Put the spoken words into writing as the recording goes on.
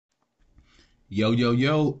Yo, yo,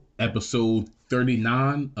 yo, episode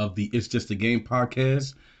 39 of the It's Just a Game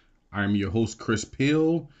podcast. I'm your host, Chris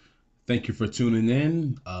Peel. Thank you for tuning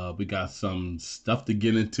in. We got some stuff to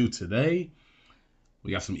get into today.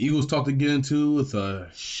 We got some Eagles talk to get into. It's a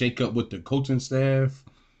shakeup with the coaching staff.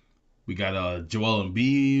 We got Joel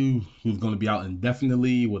Embiid, who's going to be out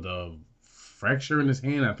indefinitely with a fracture in his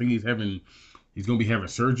hand. I think he's going to be having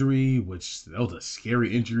surgery, which that was a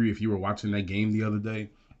scary injury if you were watching that game the other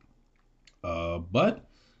day. But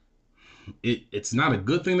it's not a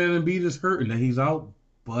good thing that Embiid is hurt and that he's out,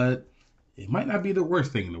 but it might not be the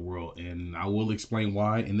worst thing in the world, and I will explain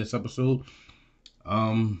why in this episode.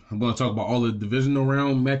 I'm going to talk about all the divisional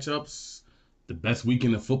round matchups. The best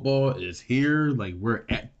weekend of football is here. Like, we're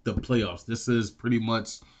at the playoffs. This is pretty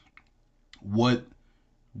much what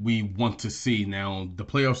we want to see. Now, the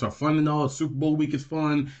playoffs are fun and all. Super Bowl week is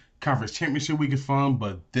fun. Conference championship week is fun,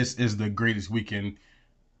 but this is the greatest weekend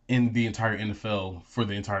in the entire NFL for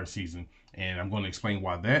the entire season. And I'm going to explain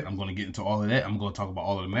why that. I'm going to get into all of that. I'm going to talk about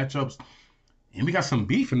all of the matchups. And we got some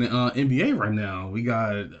beef in the NBA right now. We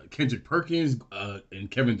got Kendrick Perkins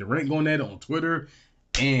and Kevin Durant going at it on Twitter.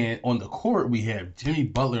 And on the court, we have Jimmy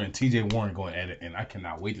Butler and TJ Warren going at it. And I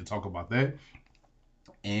cannot wait to talk about that.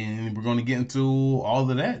 And we're going to get into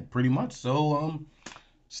all of that pretty much. So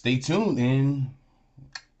stay tuned and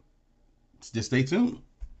just stay tuned.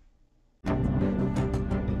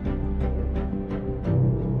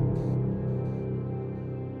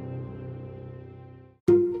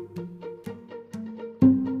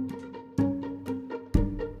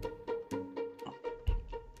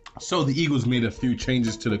 So the Eagles made a few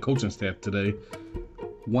changes to the coaching staff today.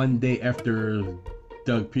 One day after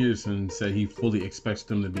Doug Peterson said he fully expects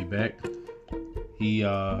them to be back, he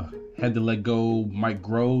had to let go Mike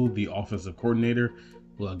Groh, the offensive coordinator.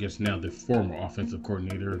 Well, I guess now the former offensive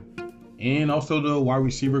coordinator. And also the wide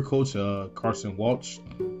receiver coach, Carson Walch.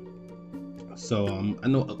 So I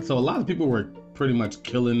know. So a lot of people were pretty much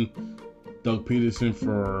killing Doug Peterson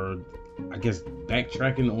for, I guess,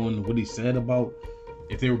 backtracking on what he said about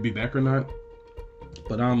if they would be back or not.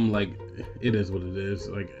 But I'm like, it is what it is.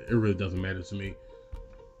 Like, it really doesn't matter to me.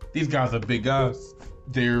 These guys are big guys.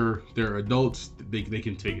 They're adults. They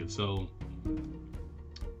can take it. So,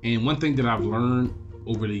 and one thing that I've learned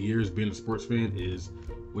over the years being a sports fan is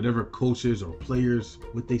whatever coaches or players,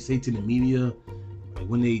 what they say to the media, like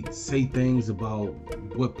when they say things about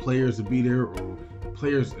what players will be there, or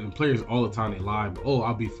players all the time, they lie. Oh,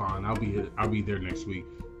 I'll be fine. I'll be there next week.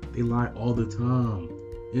 They lie all the time.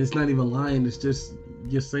 And it's not even lying. It's just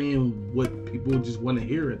you're saying what people just want to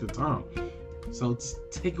hear at the time. So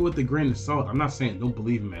take it with a grain of salt. I'm not saying don't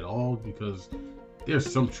believe them at all, because there's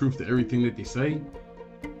some truth to everything that they say.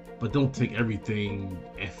 But don't take everything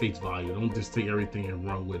at face value. Don't just take everything and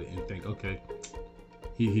run with it and think, okay,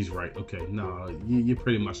 he's right. Okay, no, you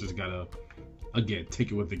pretty much just gotta, again, take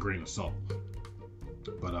it with a grain of salt.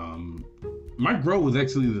 But Mike Groh was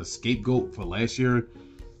actually the scapegoat for last year.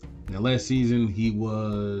 Now, last season,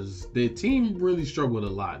 the team really struggled a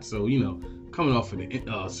lot. So, coming off of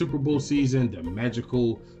the Super Bowl season, the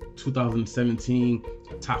magical 2017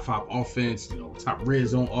 top 5 offense, top red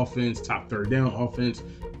zone offense, top third down offense,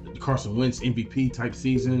 Carson Wentz MVP type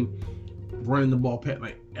season, running the ball,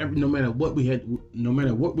 no matter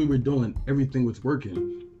what we were doing, everything was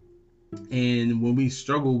working. And when we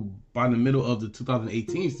struggled by the middle of the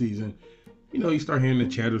 2018 season, you start hearing the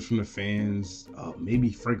chatters from the fans.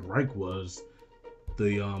 Maybe Frank Reich was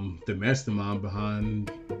the mastermind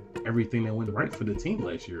behind everything that went right for the team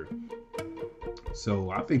last year.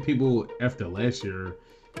 So I think people after last year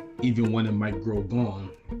even wanted Mike Groh gone.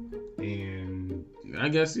 And I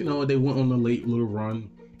guess, they went on a late little run.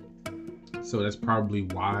 So that's probably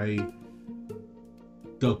why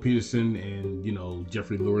Doug Peterson and,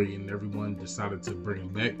 Jeffrey Lurie and everyone decided to bring him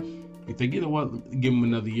back. You think, give him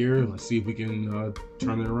another year. Let's see if we can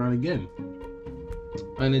turn it around again.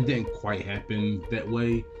 And it didn't quite happen that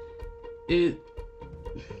way. It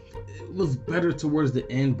was better towards the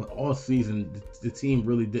end, but all season, the team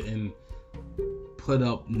really didn't put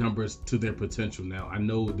up numbers to their potential. Now, I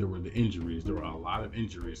know there were the injuries. There were a lot of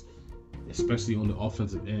injuries, especially on the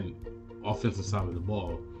offensive side of the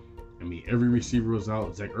ball. I mean, every receiver was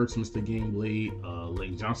out. Zach Ertz missed a game late.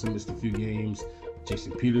 Lane Johnson missed a few games.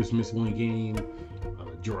 Jason Peters missed one game.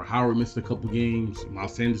 Jordan Howard missed a couple games.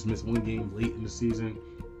 Miles Sanders missed one game late in the season.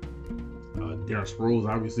 Darren Sproles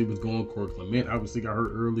obviously was gone. Corey Clement obviously got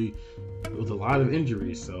hurt early. There was a lot of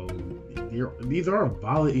injuries. So these are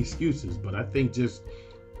valid excuses. But I think just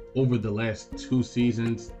over the last 2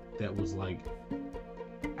 seasons, that was like,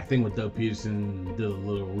 I think what Doug Peterson did a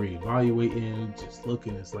little reevaluating, just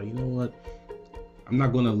looking, it's like, you know what? I'm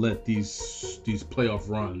not gonna let these playoff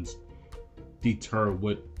runs deter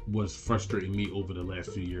what was frustrating me over the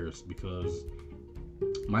last few years, because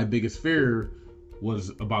my biggest fear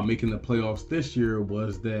was about making the playoffs this year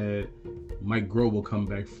was that Mike Groh will come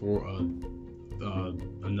back for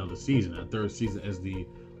another season, a third season as the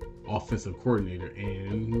offensive coordinator.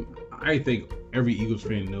 And I think every Eagles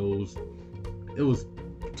fan knows it was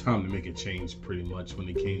time to make a change pretty much when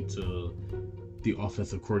it came to the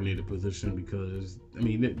offensive coordinator position, because I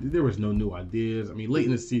mean there was no new ideas. I mean, late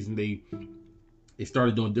in the season they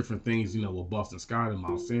started doing different things, you know, with Boston Scott and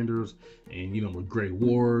Miles Sanders, and you know, with Greg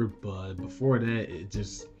Ward. But before that, it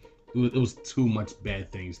was too much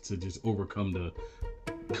bad things to just overcome the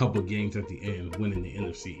couple games at the end, winning the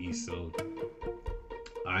NFC East. So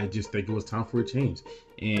I just think it was time for a change.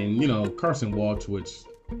 And you know, Carson Wentz, which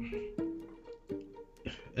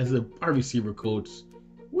as a wide receiver coach,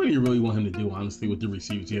 what do you really want him to do, honestly, with the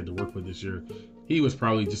receivers he had to work with this year? He was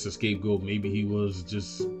probably just a scapegoat. Maybe he was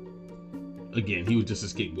just a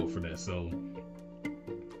scapegoat for that. So,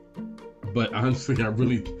 but honestly, I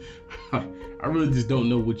really just don't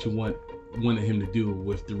know what you wanted him to do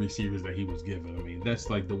with the receivers that he was given. I mean, that's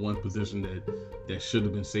like the one position that should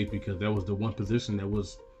have been safe, because that was the one position that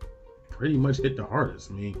was pretty much hit the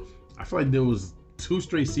hardest. I mean, I feel like there was 2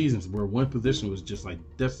 straight seasons where one position was just like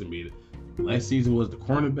decimated. Last season was the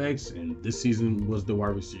cornerbacks, and this season was the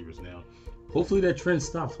wide receivers. Now, hopefully that trend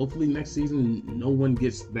stops. Hopefully next season no one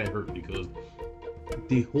gets that hurt, because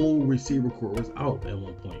the whole receiver corps was out at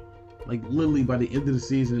one point. Like literally by the end of the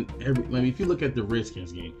season, if you look at the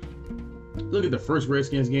Redskins game, look at the first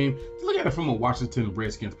Redskins game, look at it from a Washington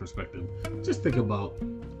Redskins perspective. Just think about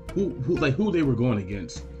who they were going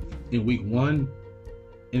against in week 1,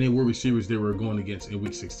 and then what receivers they were going against in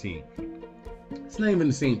week 16. It's not even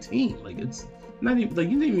the same team. Like, it's not even like,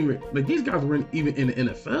 you didn't even like, these guys weren't even in the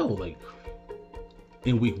NFL like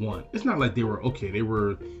in week 1. It's not like they were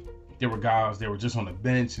guys, they were just on the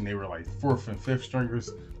bench and they were like 4th and 5th stringers.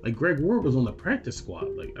 Like, Greg Ward was on the practice squad.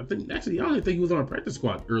 Like, I don't even think he was on a practice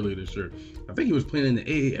squad earlier this year. I think he was playing in the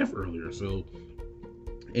AAF earlier. So,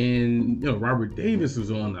 and you know, Robert Davis was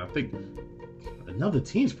on, I think, another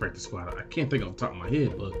team's practice squad. I can't think off the top of my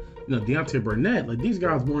head, but you know, Deontay Burnett, like, these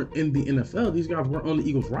guys weren't in the NFL. These guys weren't on the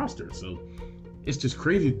Eagles roster. So it's just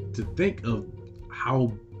crazy to think of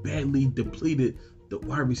how badly depleted the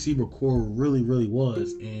wide receiver core really, really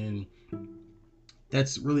was. And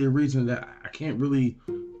that's really a reason that I can't really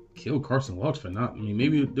kill Carson Wentz for not. I mean,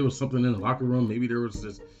 maybe there was something in the locker room. Maybe there was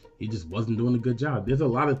just, he just wasn't doing a good job. There's a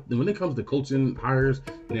lot of, when it comes to coaching hires,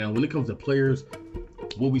 now when it comes to players,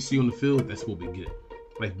 what we see on the field, that's what we get.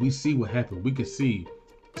 Like, we see what happened. We could see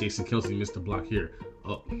Jason Kelce missed the block here.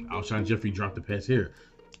 Oh, Alshon Jeffrey dropped the pass here.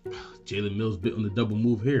 Jalen Mills bit on the double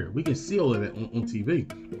move here. We can see all of that on TV.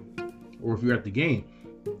 Or if you're at the game,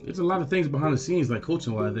 there's a lot of things behind the scenes, like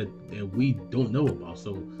coaching wise, that we don't know about.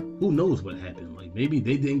 So who knows what happened? Like, maybe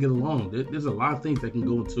they didn't get along. There's a lot of things that can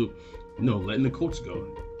go into, you know, letting the coach go,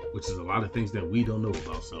 which is a lot of things that we don't know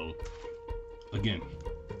about. So again,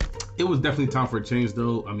 it was definitely time for a change,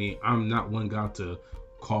 though. I mean, I'm not one guy to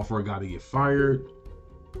call for a guy to get fired,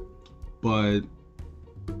 but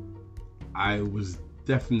I was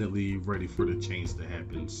definitely ready for the change to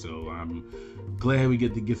happen. So I'm glad we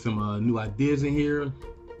get to get some new ideas in here.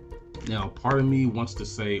 Now, part of me wants to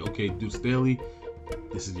say, okay, Deuce Staley,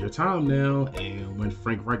 this is your time now. And when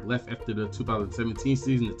Frank Reich left after the 2017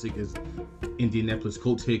 season to take his Indianapolis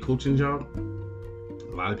Colts head coaching job,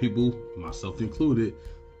 a lot of people, myself included,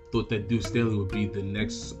 thought that Deuce Staley would be the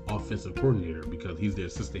next offensive coordinator, because he's the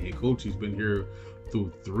assistant head coach. He's been here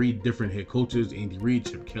through 3 different head coaches: Andy Reid,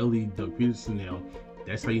 Chip Kelly, Doug Peterson. Now,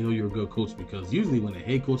 that's how you know you're a good coach, because usually when a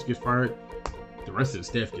head coach gets fired, the rest of the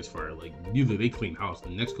staff gets fired. Like, usually they clean house. The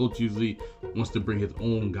next coach usually wants to bring his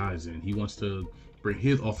own guys in. He wants to bring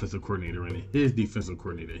his offensive coordinator in, his defensive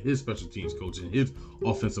coordinator, his special teams coach, and his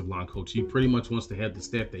offensive line coach. He pretty much wants to have the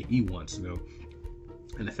staff that he wants, you know.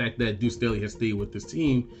 And the fact that Deuce Staley has stayed with this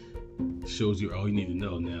team shows you all you need to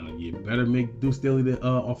know. Now, you better make Deuce Staley the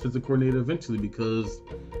offensive coordinator eventually, because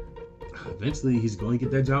eventually he's going to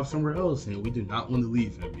get that job somewhere else, and we do not want to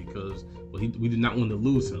leave him, because we do not want to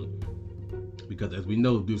lose him, because as we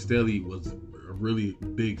know, Deuce Staley was a really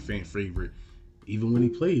big fan favorite even when he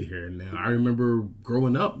played here. Now, I remember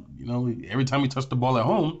growing up, you know, every time he touched the ball at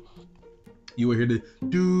home, you would hear the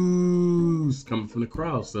Deuce coming from the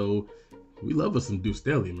crowd. So we love us some Deuce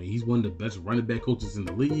Staley. I mean, he's one of the best running back coaches in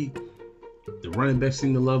the league. The running backs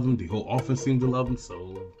seem to love him. The whole offense seems to love him.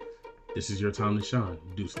 So this is your time to shine,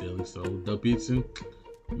 Deuce Staley. So Doug Peterson,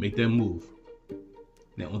 make that move.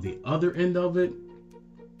 Now, on the other end of it,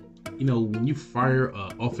 when you fire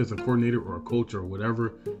an offensive coordinator or a coach or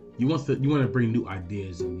whatever, you want to bring new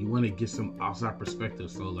ideas and you want to get some outside perspective.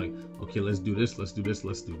 So like, okay, let's do this, let's do this,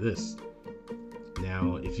 let's do this.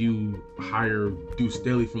 Now, if you hire Deuce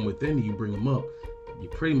Staley from within, you bring him up, you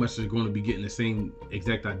pretty much are going to be getting the same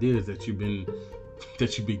exact ideas that you've been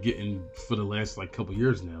getting for the last like couple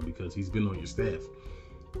years now, because he's been on your staff.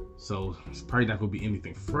 So it's probably not going to be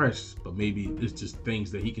anything fresh, but maybe it's just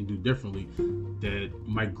things that he can do differently that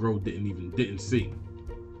Mike Groh didn't see.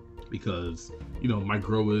 Because, Mike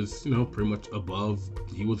Groh is, pretty much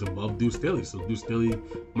he was above Deuce Staley. So Deuce Staley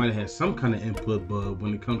might have had some kind of input, but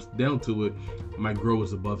when it comes down to it, Mike Groh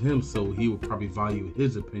was above him. So he would probably value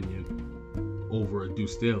his opinion over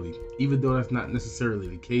Deuce Staley. Even though that's not necessarily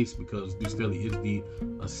the case, because Deuce Staley is the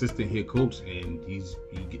assistant head coach and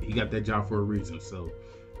he got that job for a reason. So,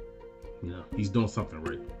 he's doing something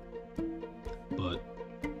right. But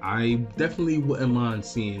I definitely wouldn't mind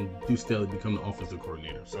seeing Deuce Staley become the offensive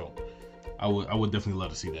coordinator. So I would definitely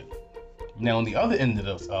love to see that. Now, on the other end of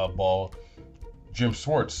the ball, Jim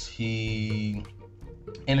Schwartz, he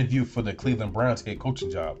interviewed for the Cleveland Browns head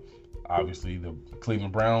coaching job. Obviously, the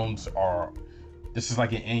Cleveland Browns this is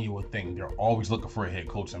like an annual thing. They're always looking for a head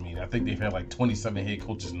coach. I mean, I think they've had like 27 head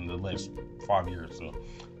coaches in the last 5 years. So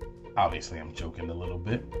obviously, I'm joking a little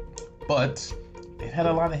bit. But they've had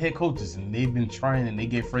a lot of head coaches, and they've been trying, and they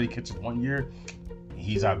gave Freddie Kitchens 1 year.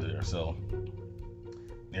 He's out of there, so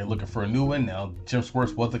they're looking for a new one. Now, Jim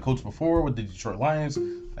Schwartz was the coach before with the Detroit Lions,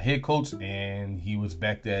 a head coach, and he was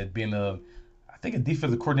back at being a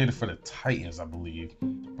defensive coordinator for the Titans, I believe,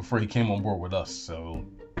 before he came on board with us. So,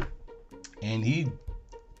 and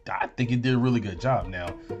I think he did a really good job.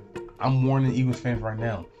 Now, I'm warning Eagles fans right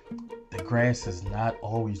now, the grass is not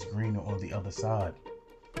always greener on the other side.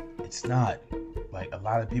 It's not. Like, a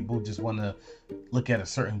lot of people just want to look at a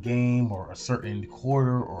certain game or a certain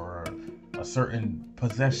quarter or a certain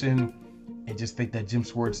possession and just think that Jim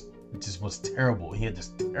Schwartz just was terrible. He had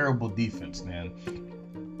this terrible defense, man.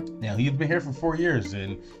 Now, he's been here for 4 years,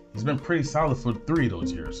 and he's been pretty solid for 3 of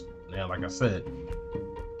those years. Now, like I said,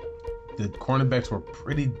 the cornerbacks were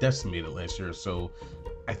pretty decimated last year, so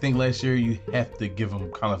I think last year you have to give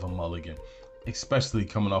him kind of a mulligan, especially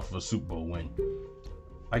coming off of a Super Bowl win.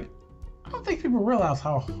 Like, I don't think people realize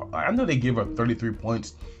how I know they gave up 33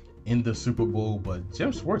 points in the Super Bowl, but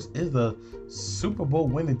Jim Schwartz is the Super Bowl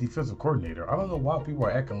winning defensive coordinator. I don't know why people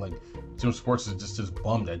are acting like Jim Schwartz is just this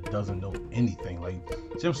bum that doesn't know anything. Like,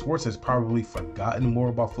 Jim Schwartz has probably forgotten more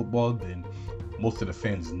about football than most of the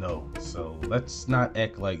fans know. So let's not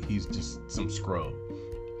act like he's just some scrub.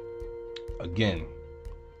 Again,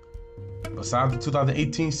 besides the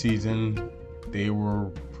 2018 season, they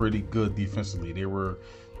were pretty good defensively. They were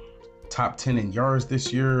top 10 in yards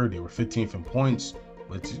this year. They were 15th in points,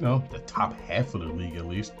 which, the top half of the league at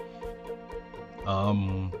least.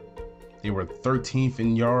 They were 13th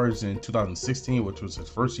in yards in 2016, which was his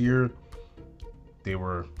first year. They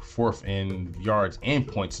were 4th in yards and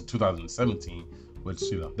points in 2017, which,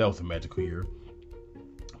 that was a magical year.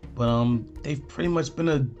 But they've pretty much been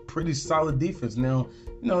a pretty solid defense. Now,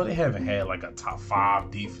 they haven't had like a top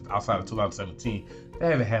 5 defense outside of 2017. They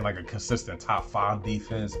haven't had like a consistent top 5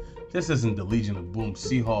 defense. This isn't the Legion of Boom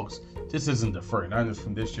Seahawks. This isn't the 49ers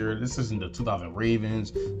from this year. This isn't the 2000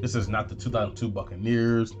 Ravens. This is not the 2002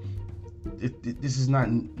 Buccaneers. This is not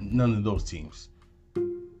none of those teams.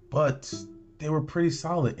 But they were pretty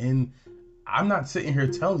solid. And I'm not sitting here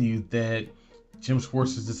telling you that Jim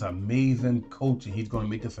Schwartz is this amazing coach and he's going to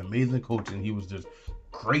make this amazing coach and he was this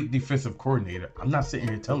great defensive coordinator. I'm not sitting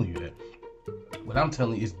here telling you that. What I'm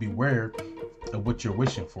telling you is beware of what you're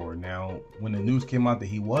wishing for. Now, when the news came out that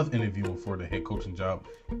he was interviewing for the head coaching job,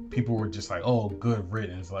 people were just like, oh, good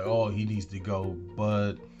riddance. Like, oh, he needs to go.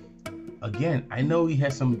 But again, I know he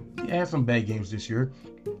had some bad games this year.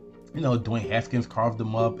 Dwayne Haskins carved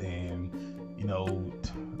him up, and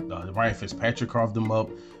Ryan Fitzpatrick carved him up.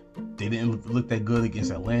 They didn't look that good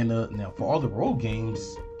against Atlanta. Now, for all the road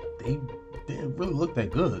games, they didn't really look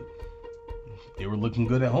that good. They were looking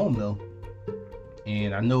good at home, though.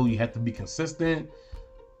 And I know you have to be consistent,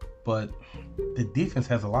 but the defense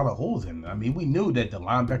has a lot of holes in it. I mean, we knew that the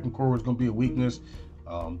linebacking core was going to be a weakness.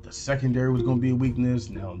 The secondary was going to be a weakness.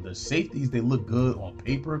 Now, the safeties, they look good on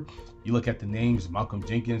paper. You look at the names, Malcolm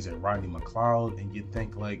Jenkins and Rodney McLeod, and you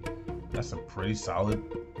think, like, that's a pretty solid,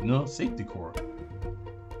 safety core.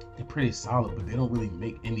 They're pretty solid, but they don't really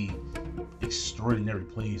make any extraordinary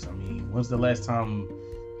plays. I mean, when's the last time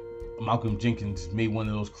Malcolm Jenkins made one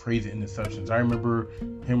of those crazy interceptions? I remember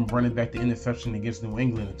him running back the interception against New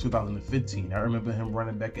England in 2015. I remember him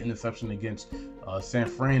running back an interception against San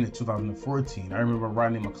Fran in 2014. I remember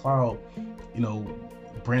Rodney McLeod,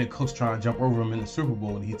 Brandon Cooks trying to jump over him in the Super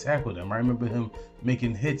Bowl and he tackled him. I remember him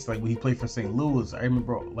making hits like when he played for St. Louis. I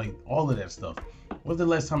remember like all of that stuff. When's the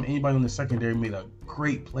last time anybody in the secondary made a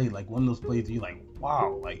great play, like one of those plays that you're like,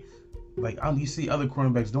 wow, like you see other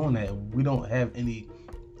cornerbacks doing that. We don't have any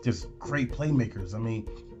just great playmakers. I mean,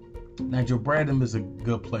 Nigel Bradham is a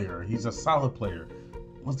good player. He's a solid player.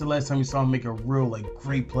 When's the last time you saw him make a real like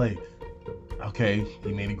great play? Okay,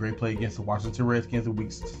 he made a great play against the Washington Redskins in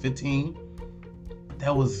week 15. But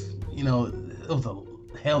that was, it was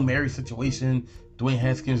a Hail Mary situation. Dwayne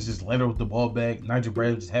Haskins just let her with the ball back. Nigel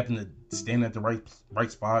Bradham just happened to stand at the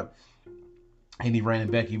right spot. And he ran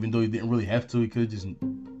it back even though he didn't really have to. He could have just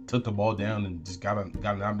took the ball down and just got it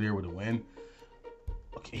out there with a win.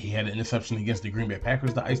 Okay, he had an interception against the Green Bay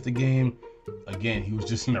Packers to ice the game. Again, he was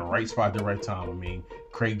just in the right spot at the right time. I mean,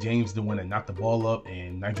 Craig James, the one that knocked the ball up,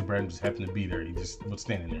 and Nigel Bradham just happened to be there. He just was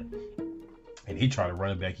standing there. And he tried to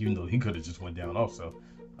run it back, even though he could have just went down also.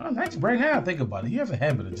 Nigel Bradham, now I think about it, he has a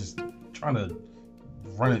habit of just trying to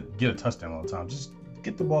run it, get a touchdown all the time. Just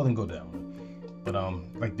get the ball and go down. But,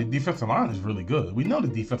 like, the defensive line is really good. We know the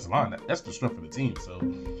defensive line, that's the strength of the team. So,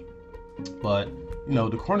 but,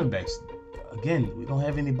 the cornerbacks, again, we don't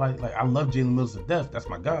have anybody. Like, I love Jalen Mills to death. That's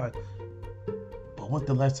my guy. But when's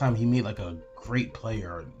the last time he made like a great play,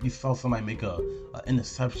 or you saw somebody make a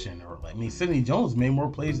interception, or like Sidney Jones made more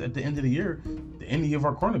plays at the end of the year than any of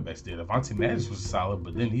our cornerbacks did. Avonte Maddox was solid,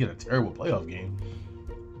 but then he had a terrible playoff game.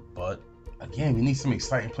 But again, we need some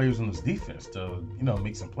exciting players on this defense to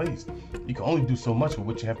make some plays. You can only do so much with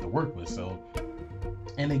what you have to work with. So,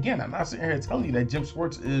 and again, I'm not sitting here telling you that Jim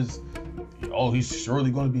Schwartz is, he's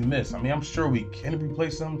surely going to be missed. I mean, I'm sure we can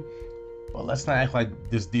replace him. But let's not act like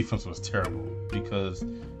this defense was terrible, because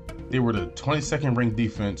they were the 22nd ranked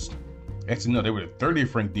defense. Actually, no, they were the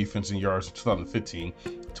 30th ranked defense in yards in 2015,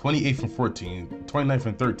 28th from 14, 29th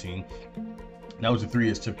from 13. That was the 3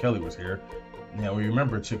 years Chip Kelly was here. Now, we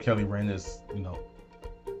remember Chip Kelly ran this,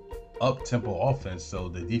 up-tempo offense, so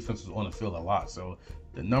the defense was on the field a lot. So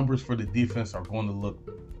the numbers for the defense are going to look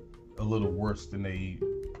a little worse than they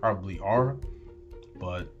probably are.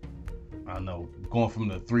 But I don't know, going from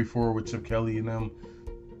the 3-4 with Chip Kelly and them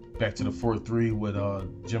back to the 4-3 with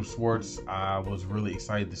Jim Schwartz, I was really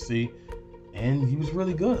excited to see, and he was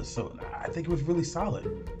really good. So I think it was really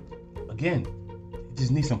solid. Again, you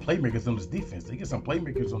just need some playmakers on this defense. They get some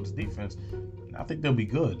playmakers on this defense, and I think they'll be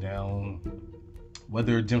good. Now,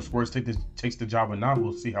 whether Jim Schwartz takes the job or not,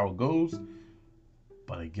 we'll see how it goes.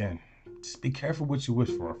 But again, just be careful what you wish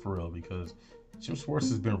for real, because Jim Schwartz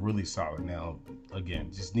has been really solid. Now,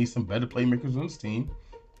 again, just need some better playmakers on this team,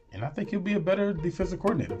 and I think he'll be a better defensive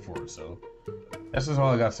coordinator for us. So that's just all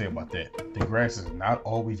I got to say about that. The grass is not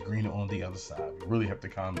always greener on the other side. We really have to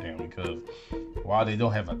calm down, because while they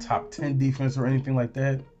don't have a top 10 defense or anything like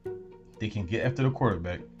that, they can get after the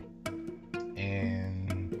quarterback,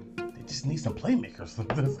 and they just need some playmakers.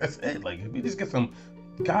 That's it. Like, if we just get some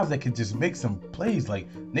guys that could just make some plays, like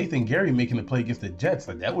Nathan Gary making a play against the Jets,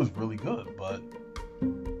 like that was really good, but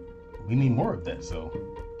we need more of that. So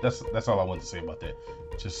that's all I wanted to say about that.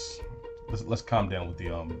 Just let's calm down with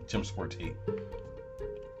the Jim Schwartz hate.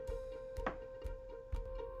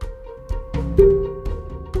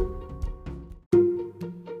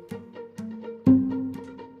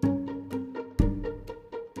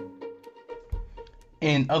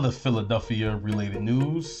 In other Philadelphia related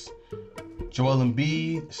news, Joel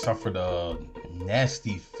Embiid suffered a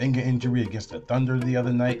nasty finger injury against the Thunder the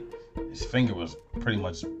other night. His finger was pretty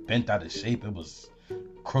much bent out of shape. It was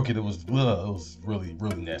crooked. It was really,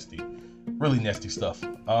 really nasty. Really nasty stuff.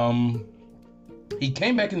 He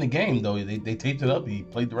came back in the game, though. They taped it up. He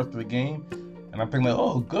played the rest of the game. And I'm thinking, like,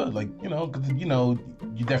 oh, good. Like, because,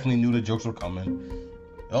 you definitely knew the jokes were coming.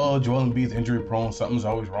 Oh, Joel Embiid's injury prone. Something's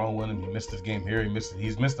always wrong with him. He missed his game here.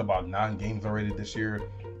 He's missed about 9 games already this year.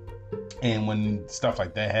 And when stuff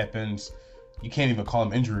like that happens, you can't even call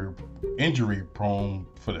him injury prone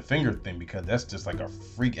for the finger thing, because that's just like a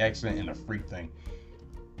freak accident and a freak thing.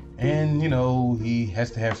 And, he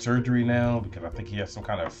has to have surgery now, because I think he has some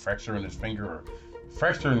kind of fracture in his finger, or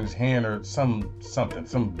fracture in his hand, or some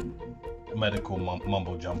medical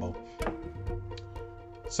mumbo jumbo.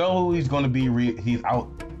 So he's going to be he's out,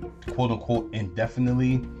 quote unquote,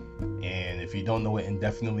 indefinitely. And if you don't know what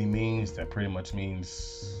indefinitely means, that pretty much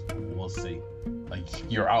means we'll see. Like,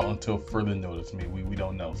 you're out until further notice. Maybe we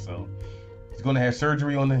don't know. So he's going to have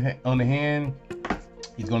surgery on the hand.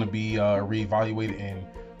 He's going to be reevaluated in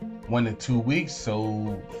 1 to 2 weeks.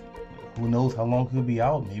 So who knows how long he'll be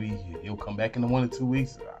out? Maybe he'll come back in the 1 to 2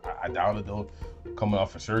 weeks. I doubt it, though, coming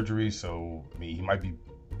off of surgery. So he might be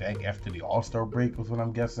back after the All-Star break, is what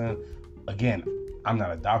I'm guessing. Again, I'm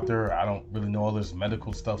not a doctor. I don't really know all this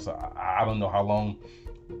medical stuff, so I don't know how long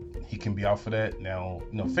he can be out for that. Now,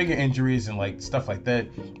 finger injuries and like stuff like that,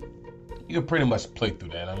 you can pretty much play through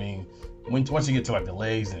that. I mean, once you get to like the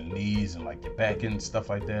legs and knees and like your back and stuff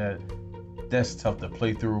like that, that's tough to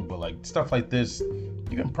play through. But like stuff like this,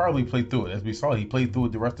 you can probably play through it. As we saw, he played through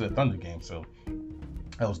it the rest of the Thunder game, so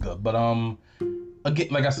that was good. But again,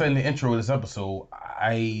 like I said in the intro of this episode,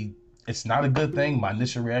 it's not a good thing. My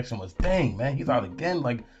initial reaction was, dang, man, he's out again.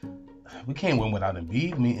 Like, we can't win without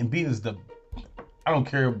Embiid. I mean, Embiid is I don't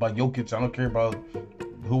care about Jokic. I don't care about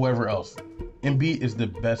whoever else. Embiid is the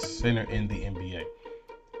best center in the NBA.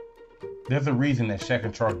 There's a reason that Shaq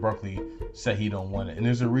and Charles Barkley said he don't want it. And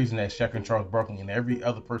there's a reason that Shaq and Charles Barkley and every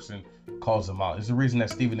other person calls him out. There's a reason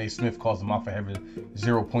that Stephen A. Smith calls him out for having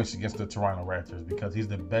 0 points against the Toronto Raptors, because he's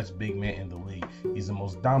the best big man in the league. He's the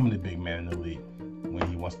most dominant big man in the league when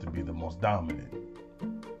he wants to be the most dominant.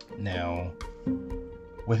 Now,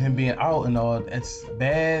 with him being out and all, it's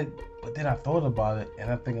bad. But then I thought about it, and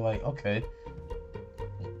I'm thinking like, okay,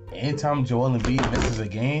 anytime Joel Embiid misses a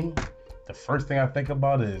game, the first thing I think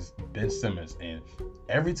about is Ben Simmons. And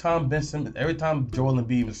every time Joel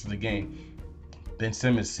Embiid misses a game, Ben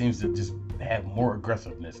Simmons seems to just have more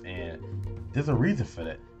aggressiveness. And there's a reason for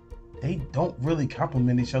that. They don't really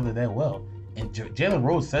complement each other that well. And Jalen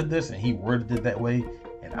Rose said this, and he worded it that way.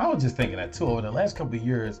 And I was just thinking that too. Over the last couple of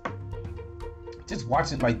years, just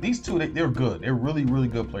watching, like, these two, they're good. They're really, really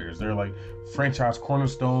good players. They're like franchise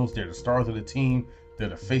cornerstones. They're the stars of the team. They're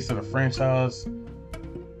the face of the franchise.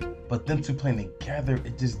 But them two playing together,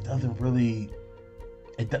 it just doesn't really,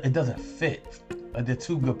 it doesn't fit. Like, they're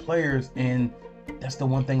two good players, and that's the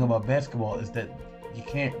one thing about basketball, is that you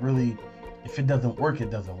can't really, if it doesn't work, it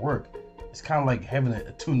doesn't work. It's kind of like having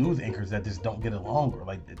two news anchors that just don't get along, or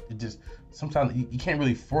like it just, sometimes you can't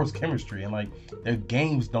really force chemistry, and like their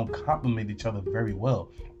games don't complement each other very well,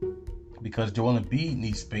 because Joel Embiid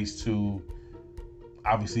needs space to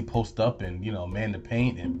obviously post up and man the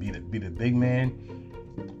paint and be the big man.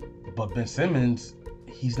 But Ben Simmons,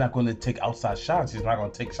 he's not going to take outside shots. He's not going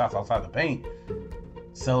to take shots outside the paint.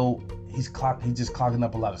 So he's just clogging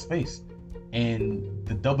up a lot of space. And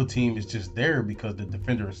the double team is just there because the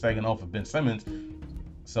defender is sagging off of Ben Simmons.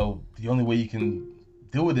 So the only way you can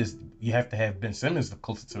do it is you have to have Ben Simmons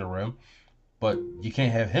closer to the rim. But you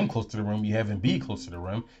can't have him close to the rim. You have Embiid close to the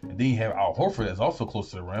rim. And then you have Al Horford that's also close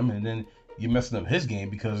to the rim. And then you're messing up his game,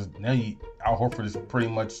 because now Al Horford is pretty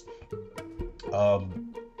much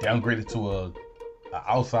downgraded to a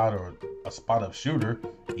outside or a spot up shooter.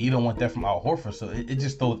 You don't want that from Al Horford, so it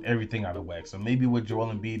just throws everything out of whack. So maybe with Joel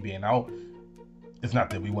Embiid being out, it's not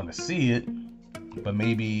that we want to see it, but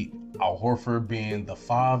maybe Al Horford being the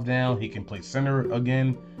 5 now, he can play center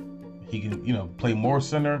again. He can play more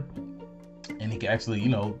center, and he can actually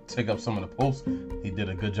take up some of the posts. He did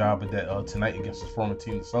a good job at that tonight against his former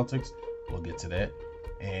team, the Celtics. We'll get to that.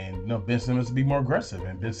 And Ben Simmons will be more aggressive.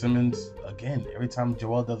 And Ben Simmons, again, every time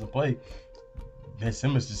Joel doesn't play, Ben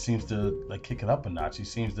Simmons just seems to like kick it up a notch. He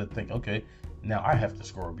seems to think, okay, now I have to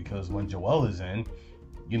score, because when Joel is in,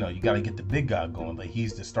 you got to get the big guy going. Like,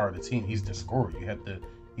 he's the star of the team. He's the scorer. You have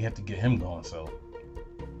to get him going. So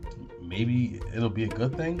maybe it'll be a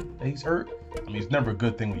good thing that he's hurt. I mean, it's never a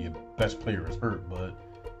good thing when your best player is hurt, but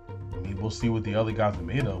I mean, we'll see what the other guys are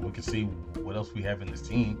made of. We can see what else we have in this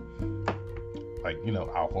team. Like,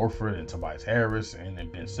 Al Horford and Tobias Harris and then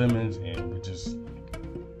Ben Simmons. And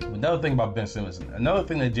another thing about Ben Simmons, another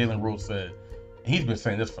thing that Jalen Rose said, and he's been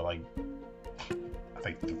saying this for like,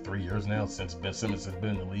 I think 3 years now, since Ben Simmons has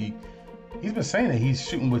been in the league. He's been saying that he's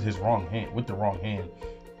shooting with the wrong hand.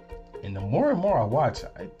 And the more and more I watch,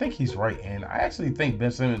 I think he's right. And I actually think Ben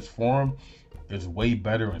Simmons' form is way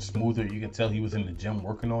better and smoother. You can tell he was in the gym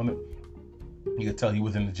working on it. You can tell he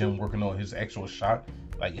was in the gym working on his actual shot.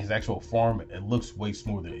 Like, his actual form, it looks way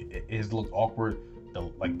smoother. It has looked awkward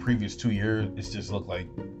the previous 2 years. It's just looked like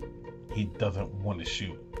he doesn't want to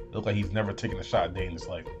shoot. It looked like he's never taken a shot a day in his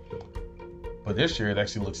life. But this year it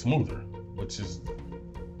actually looks smoother, which is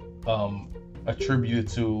attributed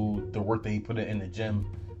to the work that he put in the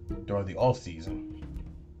gym during the off season.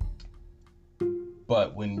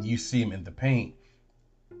 But when you see him in the paint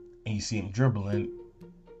and you see him dribbling,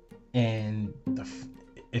 and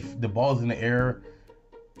if the ball's in the air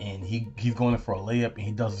and he's going in for a layup and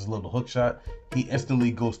he does his little hook shot, he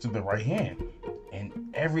instantly goes to the right hand.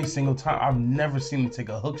 And every single time, I've never seen him take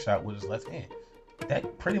a hook shot with his left hand.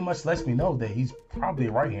 That pretty much lets me know that he's probably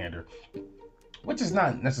a right-hander, which is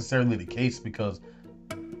not necessarily the case, because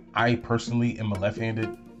I personally am a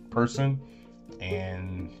left-handed person,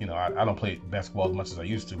 and I don't play basketball as much as I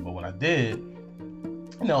used to. But when I did,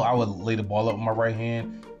 I would lay the ball up with my right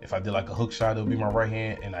hand, If I did like a hook shot, it would be my right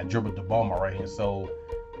hand, and I dribbled the ball in my right hand. So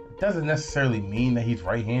it doesn't necessarily mean that he's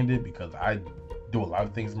right-handed, because I do a lot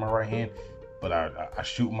of things in my right hand, but I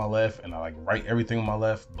shoot with my left, and I like write everything with my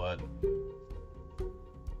left. But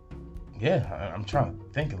yeah, I'm trying to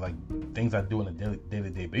think of like things I do on a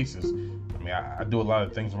day-to-day basis. I mean, I do a lot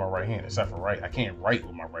of things with my right hand, except for right. I can't write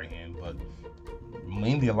with my right hand, but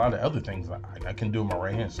mainly a lot of other things I can do with my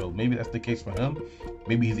right hand. So maybe that's the case for him.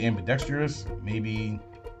 Maybe he's ambidextrous. Maybe,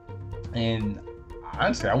 and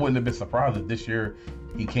honestly, I wouldn't have been surprised if this year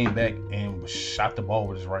he came back and shot the ball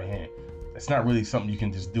with his right hand. That's not really something you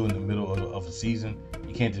can just do in the middle of a season.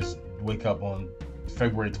 You can't just wake up on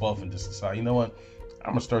February 12th and just decide, you know what,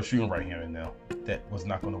 I'm gonna start shooting right-handed now. That was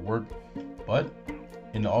not gonna work. But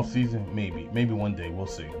in the off season, maybe one day, we'll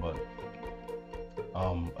see. But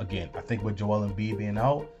again, I think with Joel Embiid being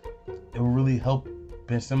out, it will really help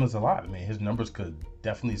Ben Simmons a lot. I mean, his numbers could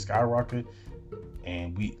definitely skyrocket.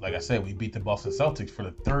 And like I said, we beat the Boston Celtics for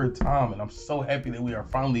the third time, and I'm so happy that we are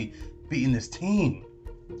finally beating this team,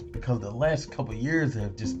 because the last couple of years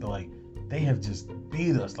have just been like, they have just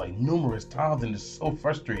beat us like numerous times, and it's so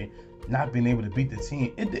frustrating not being able to beat the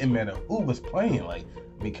team. It didn't matter who was playing. Like,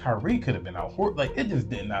 I mean, Kyrie could have been out. Like, it just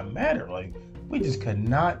did not matter. Like, we just could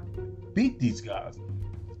not beat these guys.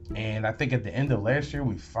 And I think at the end of last year,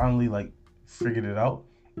 we finally like figured it out.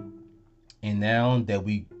 And now that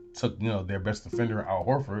we took, their best defender, Al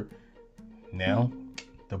Horford, now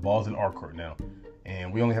the ball's in our court now.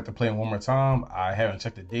 And we only have to play him one more time. I haven't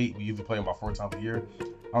checked the date. We usually play him about 4 times a year.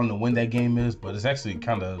 I don't know when that game is, but it's actually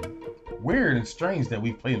kind of weird and strange that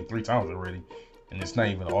we've played him 3 times already, and it's not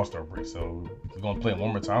even an All-Star break. So we're going to play him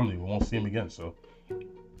one more time, and we won't see him again. So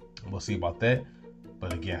we'll see about that.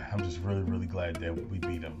 But again, I'm just really, really glad that we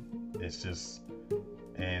beat them. It's just,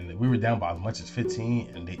 and we were down by as much as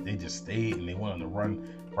 15, and they just stayed, and they went on the run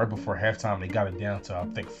right before halftime. They got it down to, I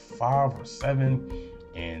think, 5 or 7.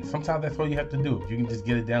 And sometimes that's what you have to do. If you can just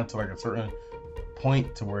get it down to like a certain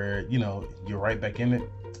point to where, you're right back in it,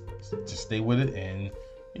 just stay with it, and,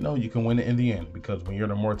 you can win it in the end. Because when you're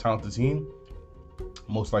the more talented team,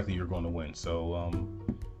 most likely you're going to win. So,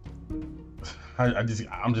 I'm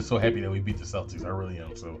just so happy that we beat the Celtics. I really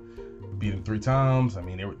am. So, beat them 3 times. I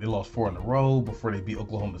mean, they lost 4 in a row before they beat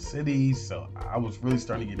Oklahoma City. So, I was really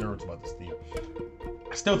starting to get nervous about this team.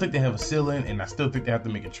 I still think they have a ceiling, and I still think they have to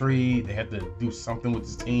make a trade. They have to do something with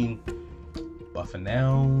this team. But for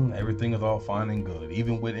now, everything is all fine and good.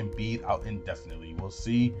 Even with Embiid out indefinitely. We'll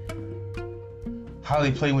see how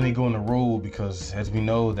they play when they go on the road, because as we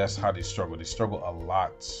know, that's how they struggle. They struggle a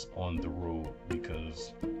lot on the road,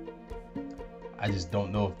 because I just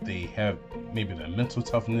don't know if they have maybe the mental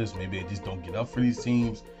toughness. Maybe they just don't get up for these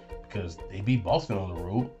teams, because they beat Boston on the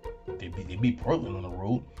road. They beat Portland on the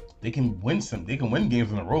road. They can win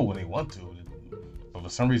games on the road when they want to. But for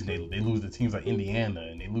some reason, they lose to teams like Indiana,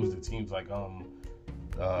 and they lose to teams like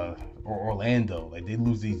or Orlando. Like, they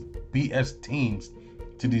lose these BS teams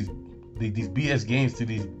to these BS games to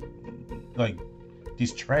these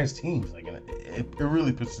trash teams. Like, it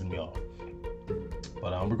really pisses me off.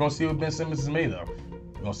 But we're gonna see what Ben Simmons is made of.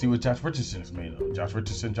 We're gonna see what Josh Richardson is made of. Josh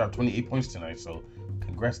Richardson dropped 28 points tonight, so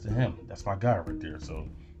congrats to him. That's my guy right there. So,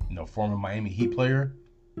 former Miami Heat player,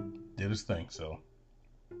 did his thing.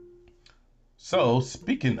 So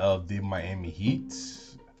speaking of the Miami Heat,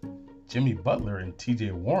 Jimmy Butler and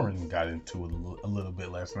TJ Warren got into it a little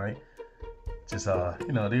bit last night. Just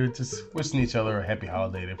they were just wishing each other a happy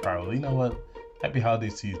holiday. They probably, what, happy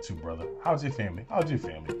holidays to you too, brother. How's your family? I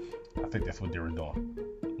think that's what they were doing.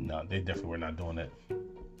 No, they definitely were not doing that.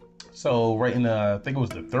 So right in I think it was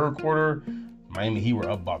the third quarter, Miami Heat were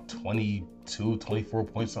up about 22, 24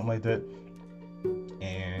 points, something like that.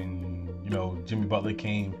 And, Jimmy Butler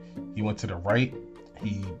came, he went to the right.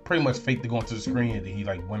 He pretty much faked to go into the screen, and then he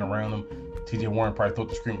went around him. TJ Warren probably thought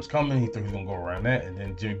the screen was coming. He thought he was going to go around that. And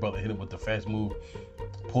then Jimmy Butler hit him with the fast move,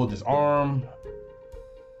 pulled his arm.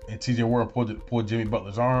 And TJ Warren pulled Jimmy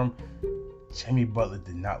Butler's arm. Jimmy Butler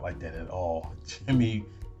did not like that at all.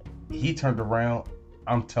 He turned around.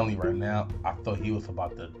 I'm telling you right now, I thought he was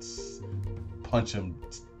about to punch him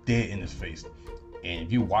dead in his face. And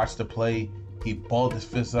if you watch the play, he balled his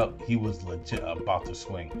fist up. He was legit about to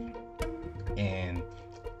swing. And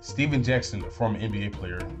Steven Jackson, a former NBA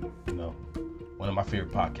player, one of my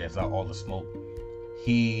favorite podcasts, Out All the Smoke,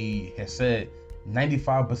 he has said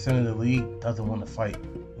 95% of the league doesn't want to fight.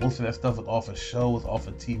 Most of that stuff is off of shows, off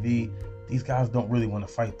of TV. These guys don't really want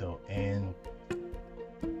to fight, though. And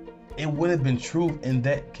it would have been true in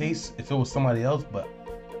that case if it was somebody else, but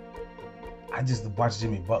I just watched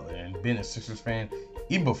Jimmy Butler, and being a Sixers fan,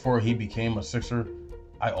 even before he became a Sixer,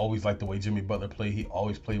 I always liked the way Jimmy Butler played. He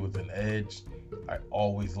always played with an edge. I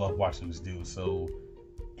always love watching this dude. So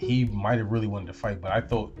he might have really wanted to fight, but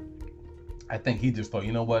I think he just thought,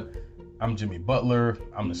 you know what? I'm Jimmy Butler.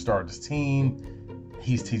 I'm the star of this team.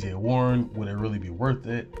 He's TJ Warren. Would it really be worth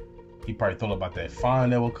it? He probably thought about that fine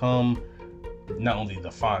that will come. Not only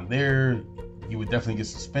the fine there, you would definitely get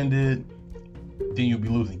suspended. Then you'll be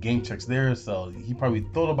losing game checks there. So he probably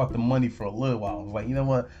thought about the money for a little while. I was like, you know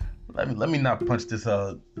what? Let me not punch this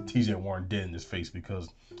TJ Warren dead in his face, because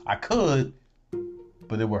I could,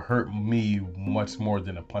 but it would hurt me much more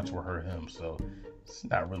than a punch would hurt him. So it's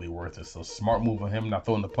not really worth it. So smart move on him, not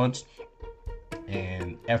throwing the punch.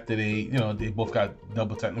 And after they both got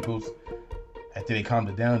double technicals. After they calmed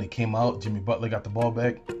it down, they came out. Jimmy Butler got the ball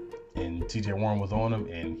back, and TJ Warren was on him,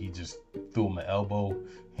 and he just threw him an elbow.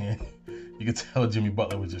 And you could tell Jimmy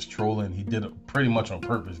Butler was just trolling. He did it pretty much on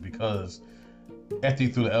purpose, because after he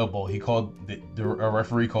threw the elbow, he called the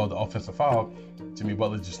referee called the offensive foul. Jimmy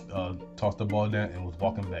Butler just tossed the ball down and was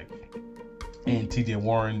walking back. And TJ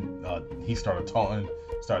Warren, he started taunting,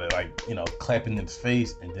 started clapping in his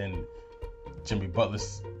face, and then Jimmy Butler,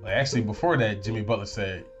 actually before that, Jimmy Butler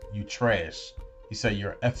said, "You trash." He said,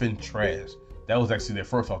 "You're effing trash." That was actually their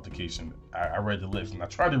first altercation. I read the lips, and I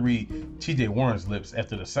tried to read TJ Warren's lips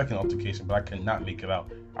after the second altercation, but I could not make it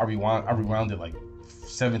out. I rewound it like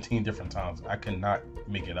 17 different times. I could not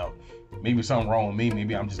make it out. Maybe something wrong with me.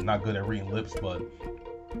 Maybe I'm just not good at reading lips, but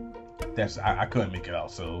I couldn't make it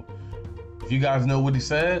out. So if you guys know what he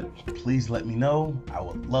said, please let me know. I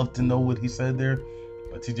would love to know what he said there.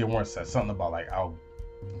 But TJ Warren said something about I'll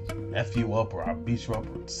F you up, or I'll beat you up,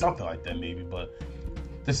 or something like that maybe. But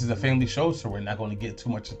this is a family show, so we're not going to get too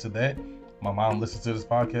much into that. My mom listens to this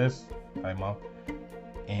podcast. Hi, Mom.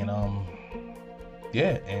 And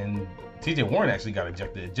and TJ Warren actually got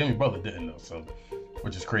ejected. Jimmy Butler didn't, though, so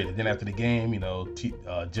which is crazy. Then after the game,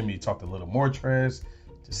 Jimmy talked a little more trash.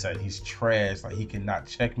 Just said he's trash, like he cannot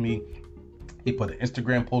check me. He put an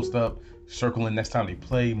Instagram post up circling next time they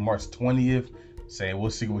play, March 20th, saying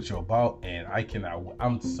we'll see what you're about. And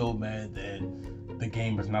I'm so mad that the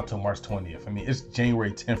game is not till March 20th. I mean, it's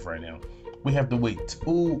January 10th right now. We have to wait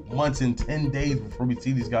 2 months and 10 days before we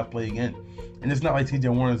see these guys play again. And it's not like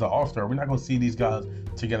TJ Warren is an all-star. We're not going to see these guys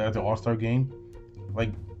together at the all-star game.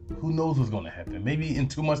 Who knows what's going to happen? Maybe in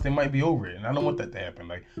 2 months they might be over it. And I don't want that to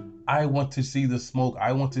happen. I want to see the smoke.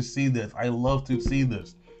 I want to see this. I love to see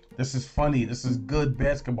this. This is funny. This is good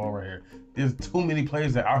basketball right here. There's too many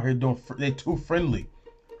players that are out here they're too friendly.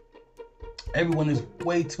 Everyone is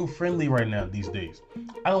way too friendly right now these days.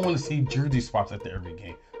 I don't want to see jersey swaps after every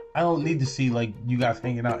game. I don't need to see you guys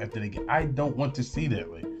hanging out after the game. I don't want to see that.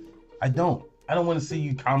 I don't want to see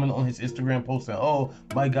you comment on his Instagram post saying, "Oh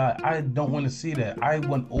my God," I don't want to see that. I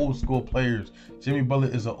want old school players. Jimmy Butler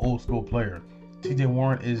is an old school player. TJ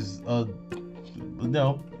Warren is a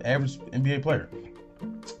average NBA player.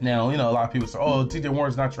 Now, a lot of people say, "Oh, TJ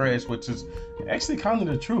Warren's not trash," which is actually kind of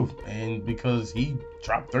the truth. And because he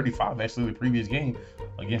dropped 35 actually the previous game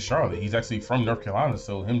against Charlotte. He's actually from North Carolina,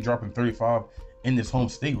 so him dropping 35 in his home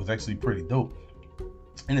state was actually pretty dope.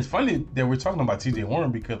 And it's funny that we're talking about TJ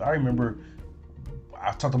Warren, because I remember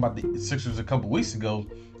I talked about the Sixers a couple weeks ago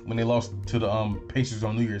when they lost to the Pacers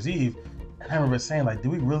on New Year's Eve. And I remember saying, did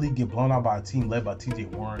we really get blown out by a team led by TJ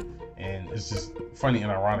Warren? And it's just funny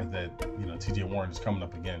and ironic that, TJ Warren is coming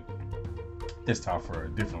up again, this time for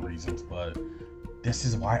different reasons. But this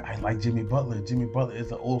is why I like Jimmy Butler. Jimmy Butler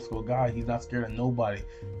is an old school guy. He's not scared of nobody.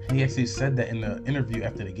 And he actually said that in the interview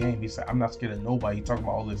after the game. He said, "I'm not scared of nobody." He talking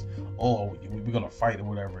about all this, "Oh, we're going to fight," or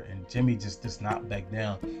whatever. And Jimmy just does not back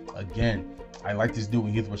down. Again, I like this dude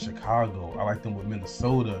when he was with Chicago. I liked him with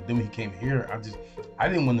Minnesota. Then when he came here, I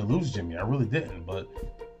didn't want to lose Jimmy. I really didn't. But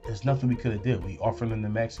there's nothing we could have did. We offered him the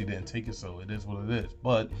max. He didn't take it, so it is what it is.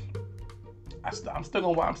 But I'm still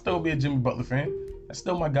gonna be a Jimmy Butler fan. That's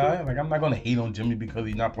still my guy. I'm not gonna hate on Jimmy because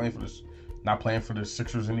he's not playing for the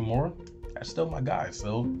Sixers anymore. That's still my guy.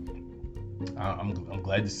 So I'm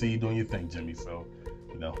glad to see you doing your thing, Jimmy. So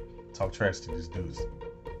talk trash to these dudes.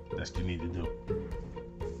 That's what you need to do.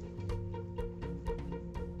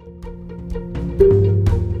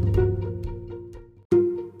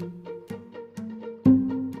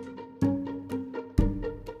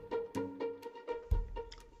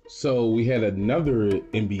 So we had another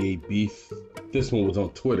NBA beef. This one was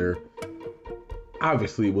on Twitter.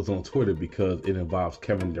 Obviously, it was on Twitter because it involves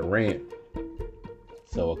Kevin Durant.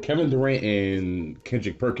 So Kevin Durant and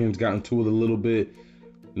Kendrick Perkins got into it a little bit.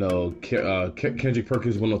 Kendrick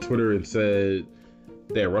Perkins went on Twitter and said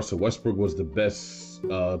that Russell Westbrook was the best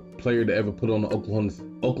player to ever put on the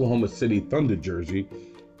Oklahoma City Thunder jersey.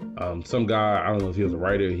 Some guy, I don't know if he was a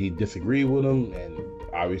writer, he disagreed with him, and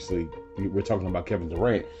obviously we're talking about Kevin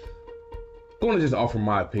Durant. going to just offer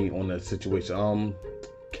my opinion on that situation.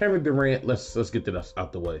 Kevin Durant, let's get this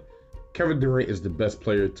out the way. Kevin Durant is the best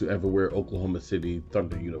player to ever wear Oklahoma City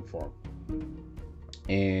Thunder uniform.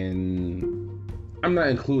 And I'm not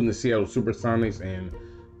including the Seattle Supersonics, and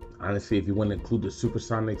honestly, if you want to include the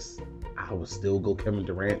Supersonics, I would still go Kevin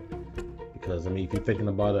Durant. Because, I mean, if you're thinking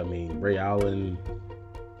about it, I mean, Ray Allen,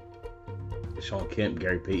 Shawn Kemp,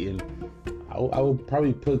 Gary Payton, I would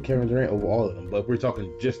probably put Kevin Durant over all of them. But if we're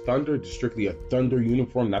talking just Thunder, just strictly a Thunder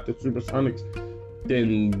uniform, not the Supersonics,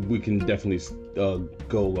 then we can definitely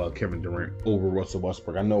go Kevin Durant over Russell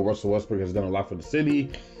Westbrook. I know Russell Westbrook has done a lot for the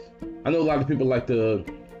city. I know a lot of people like to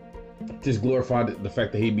just glorify the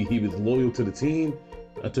fact that he was loyal to the team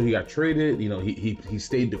until he got traded. You know, he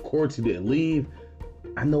stayed the courts, he didn't leave.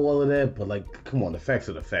 I know all of that, but like, come on, the facts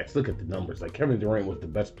are the facts. Look at the numbers. Like, Kevin Durant was the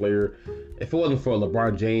best player. If it wasn't for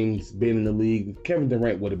LeBron James being in the league, Kevin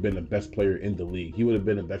Durant would have been the best player in the league. He would have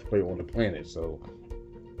been the best player on the planet. So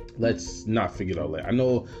let's not forget all that. I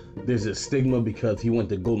know there's a stigma because he went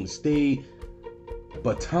to Golden State,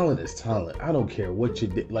 but talent is talent. I don't care what you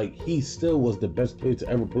did. Like, he still was the best player to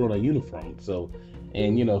ever put on a uniform. So,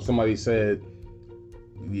 and you know, somebody said,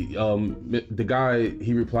 the guy,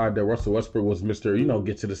 he replied that Russell Westbrook was Mr.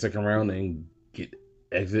 Get to the second round and get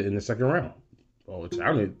exit in the second round. Well, which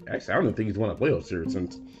I don't think he's won a playoff series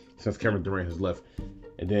since Kevin Durant has left.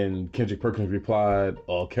 And then Kendrick Perkins replied,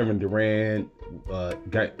 Kevin Durant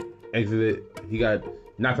got exited. He got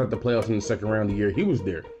knocked out the playoffs in the second round the year he was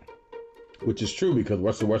there, which is true because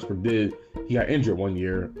Russell Westbrook he got injured one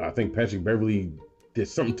year. I think Patrick Beverley did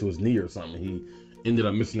something to his knee or something. He ended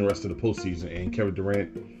up missing the rest of the postseason, and Kevin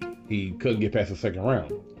Durant, he couldn't get past the second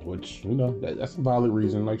round, which, that's a valid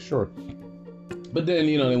reason, like, sure. But then,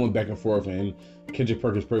 they went back and forth, and Kendrick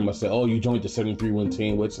Perkins pretty much said, oh, you joined the 73-win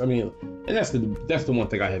team, which, I mean, and that's the one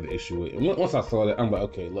thing I have an issue with. And once I saw that, I'm like,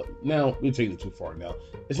 okay, look, now we're taking it too far now.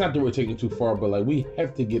 It's not that we're taking it too far, but, like, we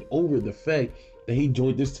have to get over the fact that he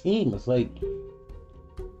joined this team. It's like,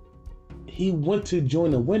 he went to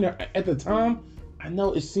join a winner. At the time, I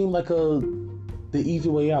know it seemed like the easy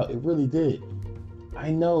way out. It really did.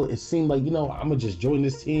 I know it seemed like, I'm gonna just join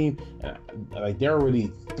this team. Like, they're already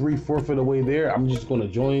 3/4 of the way there. I'm just gonna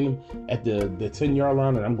join them at the 10-yard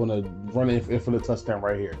line, and I'm gonna run in for the touchdown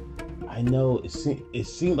right here. I know it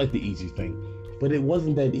seemed like the easy thing, but it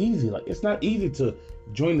wasn't that easy. Like, it's not easy to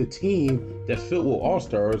join the team that's filled with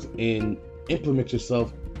all-stars and implement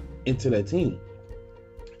yourself into that team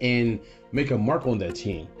and make a mark on that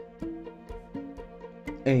team.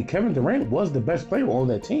 And Kevin Durant was the best player on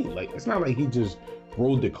that team. Like, it's not like he just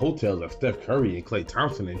rode the coattails of Steph Curry and Klay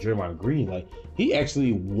Thompson and Draymond Green. Like, he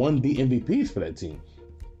actually won the MVPs for that team.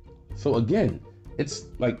 So again, it's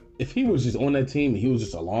like, if he was just on that team, he was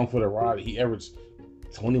just along for the ride, he averaged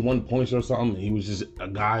 21 points or something, and he was just a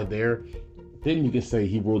guy there, then you can say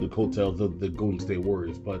he rode the coattails of the Golden State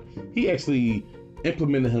Warriors. But he actually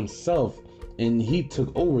implemented himself, and he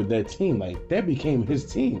took over that team. Like, that became his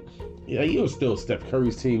team. Yeah, he was still Steph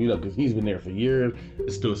Curry's team, because he's been there for years.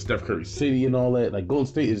 It's still Steph Curry City and all that. Like, Golden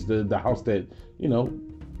State is the house that,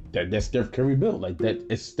 that Steph Curry built. Like, that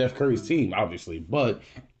it's Steph Curry's team, obviously. But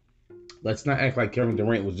let's not act like Kevin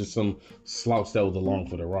Durant was just some slouch that was along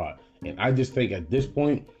for the ride. And I just think at this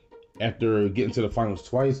point, after getting to the finals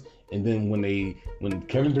twice, and then when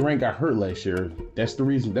Kevin Durant got hurt last year, that's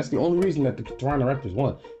the only reason that the Toronto Raptors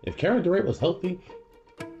won. If Kevin Durant was healthy,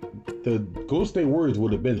 the Golden State Warriors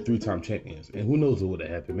would have been 3-time champions, and who knows what would have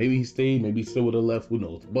happened. Maybe he stayed, maybe he still would have left, who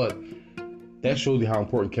knows. But that shows you how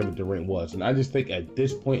important Kevin Durant was. And I just think at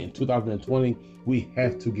this point in 2020, we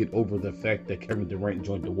have to get over the fact that Kevin Durant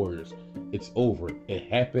joined the Warriors. It's over. It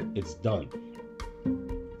happened. It's done.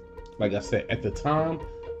 Like I said, at the time,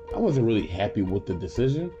 I wasn't really happy with the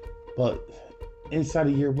decision, but inside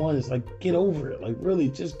of year one, it's like, get over it. Like, really,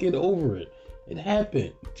 just get over it. It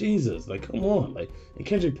happened. Jesus, like, come on. Like, and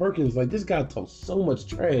Kendrick Perkins, like, this guy talks so much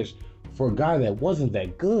trash for a guy that wasn't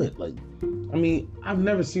that good. Like, I mean, I've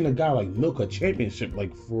never seen a guy like milk a championship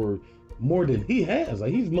like for more than he has.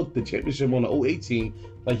 Like, he's milked the championship on the 08 team.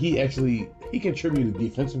 Like, he contributed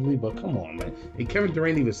defensively, but come on, man. And Kevin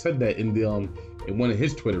Durant even said that in one of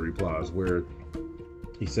his Twitter replies, where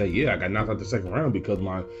he said, yeah, I got knocked out the second round because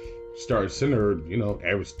my starting center,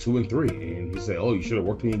 averaged 2 and 3. And he said, oh, you should have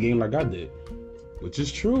worked in your game like I did. Which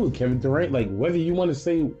is true. Kevin Durant, like, whether you want to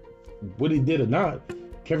say what he did or not,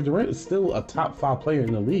 Kevin Durant is still a top 5 player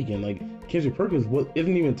in the league. And, like, Kendrick Perkins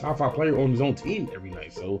isn't even a top 5 player on his own team every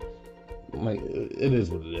night. So, like, it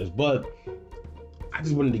is what it is. But I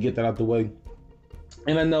just wanted to get that out the way.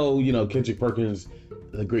 And I know, Kendrick Perkins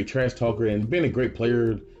is a great trash talker, and being a great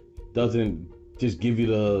player doesn't just give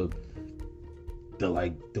you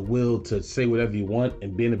the will to say whatever you want,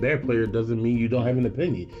 and being a bad player doesn't mean you don't have an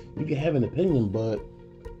opinion. You can have an opinion, but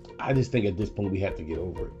I just think at this point we have to get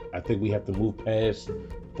over it. I think we have to move past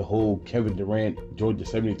the whole Kevin Durant, Georgia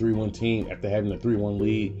 73-1 team after having a 3-1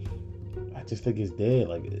 lead. I just think it's dead.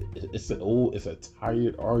 Like it's a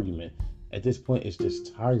tired argument. At this point, it's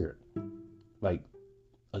just tired. Like,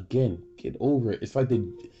 again, get over it. It's like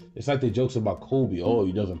the jokes about Kobe. Oh,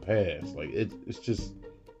 he doesn't pass. Like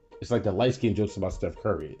it's like the light skin jokes about Steph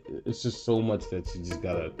Curry. It's just so much that you just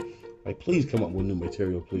gotta, like, please come up with new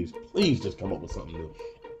material. Please just come up with something new.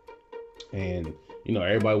 And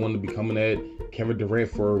everybody wanted to be coming at Kevin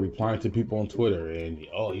Durant for replying to people on Twitter, and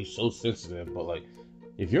he's so sensitive. But like,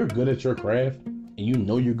 if you're good at your craft and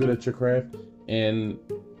you're good at your craft, and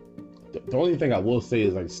the only thing I will say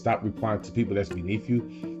is, like, stop replying to people that's beneath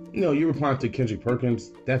you. You're replying to Kendrick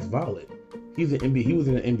Perkins. That's valid. He's an NBA. He was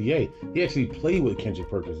in the NBA. He actually played with Kendrick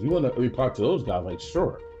Perkins. You want to reply to those guys? Like,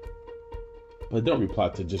 sure, but don't reply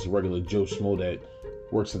to just regular Joe Schmo that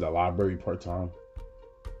works at the library part time.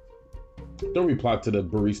 Don't reply to the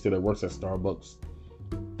barista that works at Starbucks.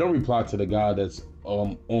 Don't reply to the guy that's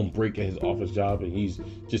on break at his office job and he's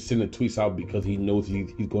just sending tweets out because he knows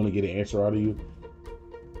he's going to get an answer out of you.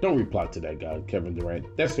 Don't reply to that guy, Kevin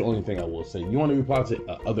Durant. That's the only thing I will say. You want to reply to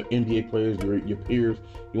other NBA players, your peers.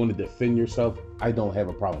 You want to defend yourself. I don't have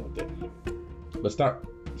a problem with that. But stop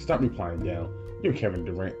replying down. You're Kevin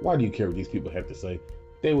Durant. Why do you care what these people have to say?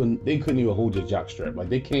 They couldn't even hold your jock strap. Like,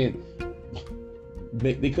 they couldn't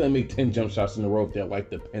make 10 jump shots in a row if their life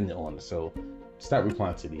depended on it. So stop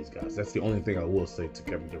replying to these guys. That's the only thing I will say to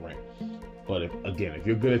Kevin Durant. But if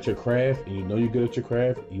you're good at your craft and you're good at your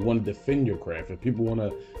craft, you want to defend your craft. If people want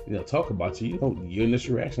to talk about you, your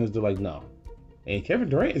initial reaction is to, like, no. And Kevin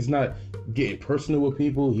Durant is not getting personal with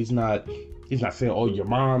people. He's not saying, oh, your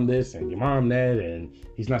mom this and your mom that, and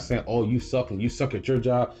he's not saying, oh, you suck and you suck at your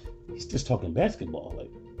job. He's just talking basketball. Like,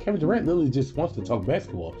 Kevin Durant literally just wants to talk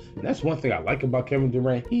basketball, and that's one thing I like about Kevin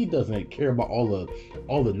Durant. He doesn't care about all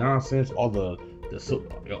the nonsense, all the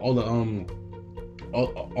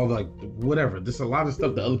like whatever. There's a lot of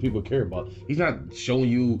stuff that other people care about. He's not showing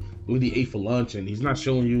you what he ate for lunch, and he's not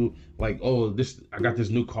showing you, like, oh, I got this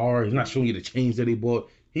new car. He's not showing you the chains that he bought.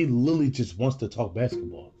 He literally just wants to talk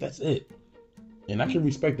basketball. That's it. And I can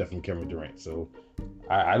respect that from Kevin Durant. So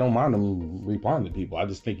I don't mind him replying to people. I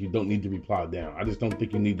just think you don't need to reply down. I just don't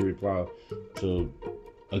think you need to reply to,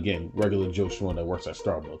 again, regular Joe Schmo that works at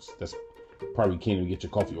Starbucks. That's probably can't even get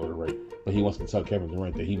your coffee order right. But he wants to tell Kevin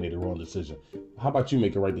Durant that he made the wrong decision. How about you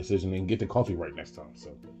make a right decision and get the coffee right next time?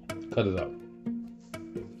 So cut it out.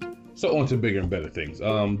 So on to bigger and better things.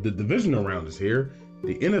 The divisional round is here.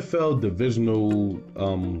 The NFL divisional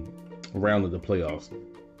round of the playoffs.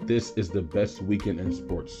 This is the best weekend in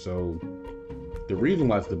sports. So the reason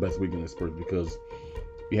why it's the best weekend in sports because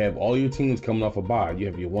you have all your teams coming off a bye. You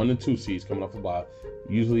have your 1 and 2 seeds coming off a bye.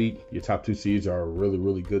 Usually your top 2 seeds are really,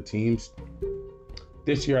 really good teams.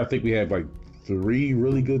 This year I think we have like 3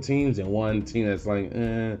 really good teams and 1 team that's like,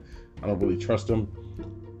 I don't really trust them.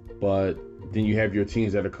 But then you have your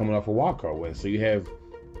teams that are coming off a wildcard win. So you have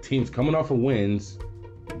teams coming off of wins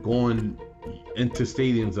going into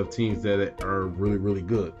stadiums of teams that are really, really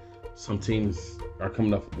good. Some teams are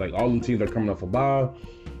coming off, like all the teams are coming off a bye.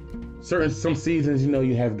 Some seasons, you have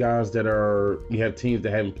you have teams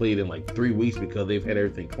that haven't played in like 3 weeks because they've had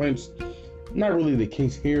everything clinched. Not really the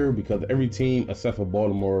case here because every team except for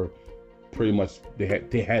Baltimore, pretty much they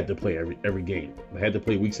had to play every game. They had to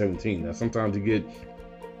play week 17. Now sometimes you get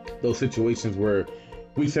those situations where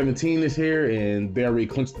week 17 is here and they already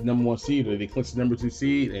clinched the number 1 seed or they clinched the number 2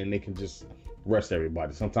 seed and they can just rest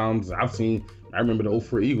everybody. Sometimes I remember the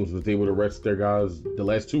 0-4 Eagles was able to rest their guys the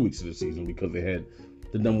last 2 weeks of the season because they had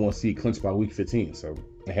the number 1 seed clinched by week 15. So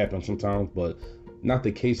it happens sometimes, but not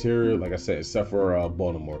the case here, like I said, except for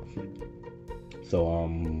Baltimore. So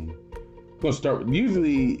I'm gonna start.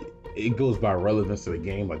 Usually it goes by relevance to the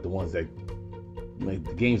game, like the ones that, like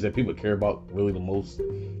the games that people care about really the most.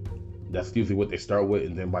 That's usually what they start with,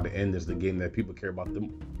 and then by the end is the game that people care about the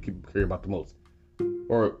most.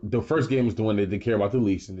 Or the first game is the one that they care about the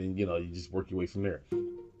least, and then you just work your way from there.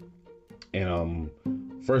 And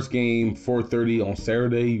first game 4:30 on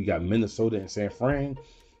Saturday, you got Minnesota and San Fran.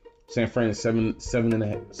 San Fran is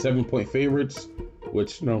 7.5 favorites,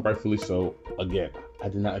 which rightfully so. Again, I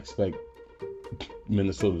did not expect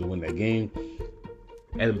Minnesota to win that game.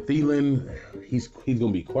 Adam Thielen, he's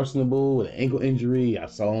gonna be questionable with an ankle injury. I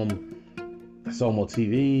saw him on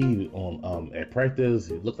TV at practice.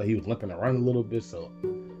 It looked like he was limping around a little bit. So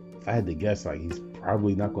if I had to guess, like he's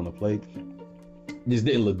probably not gonna play. This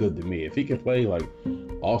didn't look good to me. If he can play, like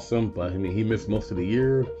awesome. But I mean, he missed most of the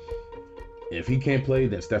year. If he can't play,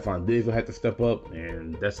 then Stephon Diggs will have to step up.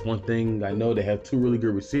 And that's one thing I know. They have two really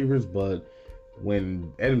good receivers, but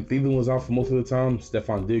when Adam Thielen was out for most of the time,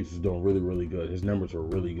 Stephon Diggs was doing really, really good. His numbers were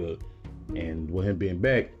really good. And with him being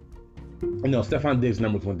back, Stephon Diggs'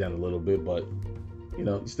 numbers went down a little bit, but,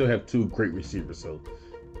 you still have two great receivers. So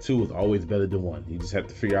two is always better than one. You just have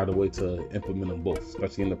to figure out a way to implement them both,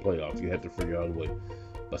 especially in the playoffs. You have to figure out a way.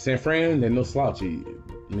 But San Fran, they're no slouch. You've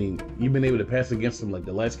been able to pass against them like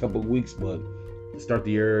the last couple of weeks, but to start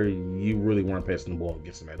the year, you really weren't passing the ball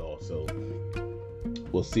against them at all. So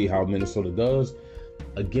we'll see how Minnesota does.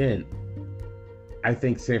 Again, I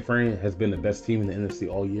think San Fran has been the best team in the NFC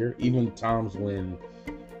all year, even times when.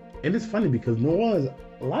 And it's funny because New Orleans,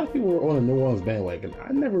 a lot of people were on the New Orleans bandwagon.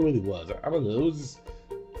 I never really was. I don't know. It was just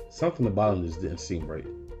something about them just didn't seem right.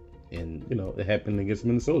 And, it happened against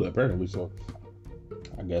Minnesota, apparently. So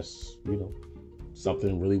I guess,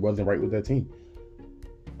 something really wasn't right with that team.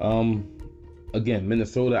 Again,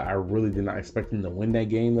 Minnesota, I really did not expect them to win that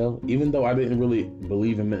game, though. Even though I didn't really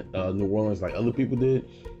believe in New Orleans like other people did,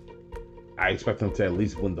 I expect them to at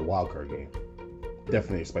least win the wild card game.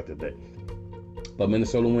 Definitely expected that. But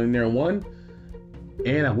Minnesota went in there and won.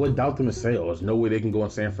 And I would doubt them to say, there's no way they can go in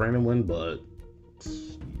San Fran and win, but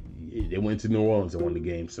they went to New Orleans and won the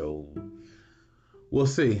game. So we'll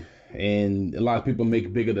see. And a lot of people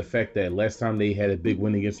make big of the fact that last time they had a big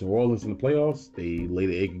win against New Orleans in the playoffs, they laid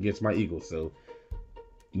an egg against my Eagles. So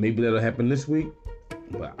maybe that'll happen this week.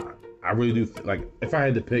 But I really do, if I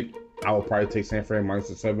had to pick, I would probably take San Fran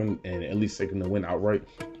 -7 and at least take them to win outright,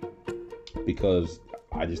 because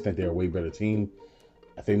I just think they're a way better team.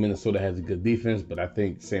 I think Minnesota has a good defense, but I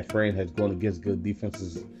think San Fran has gone against good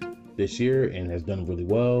defenses this year and has done really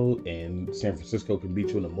well. And San Francisco can beat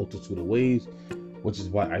you in a multitude of ways, which is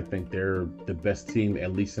why I think they're the best team,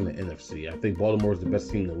 at least in the NFC. I think Baltimore is the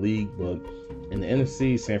best team in the league, but in the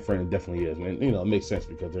NFC, San Fran definitely is. And, it makes sense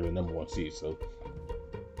because they're the number one seed. So,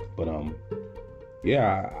 but,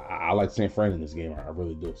 yeah, I like San Fran in this game. I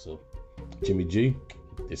really do. So, Jimmy G,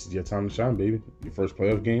 this is your time to shine, baby. Your first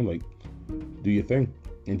playoff game, do your thing.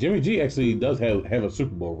 And Jimmy G actually does have a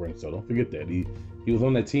Super Bowl ring, so don't forget that. He was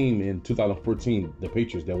on that team in 2014, the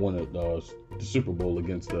Patriots, that won the Super Bowl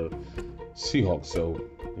against the Seahawks. So,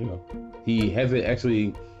 he hasn't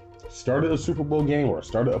actually started a Super Bowl game or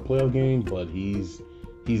started a playoff game, but he's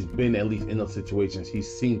been at least in those situations. He's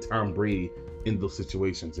seen Tom Brady in those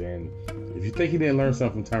situations, and if you think he didn't learn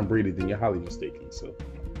something from Tom Brady, then you're highly mistaken. So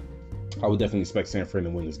I would definitely expect San Fran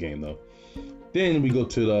to win this game, though. Then we go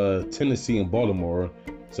to the Tennessee and Baltimore.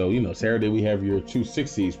 So, Saturday we have your 2 6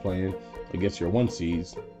 seeds playing against your 1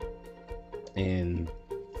 seeds. And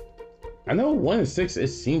I know 1 and 6, it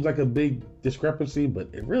seems like a big discrepancy, but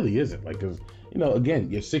it really isn't. Because, again,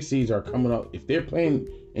 your 6 seeds are coming up. If they're playing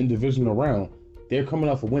in divisional round, they're coming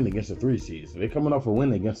off a win against a 3 seeds. So they're coming off a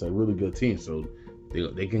win against a really good team. So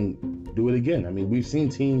they can do it again. We've seen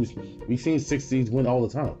 6 seeds win all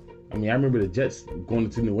the time. I remember the Jets going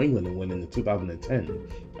to New England and winning in 2010.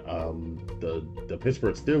 The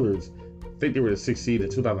Pittsburgh Steelers, I think they were the 6th seed in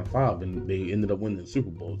 2005, and they ended up winning the Super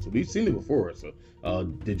Bowl. So we've seen it before. So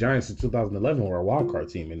the Giants in 2011 were a wild card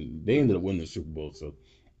team, and they ended up winning the Super Bowl.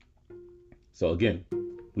 So again,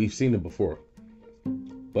 we've seen it before.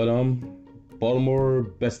 But Baltimore,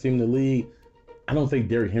 best team in the league. I don't think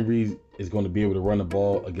Derrick Henry is going to be able to run the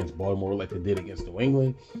ball against Baltimore like they did against New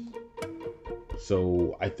England.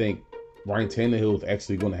 So I think Ryan Tannehill is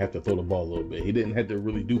actually going to have to throw the ball a little bit. He didn't have to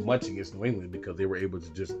really do much against New England because they were able to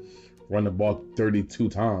just run the ball 32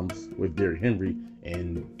 times with Derrick Henry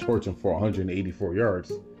and torch him for 184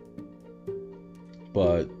 yards.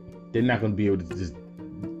 But they're not going to be able to just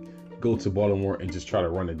go to Baltimore and just try to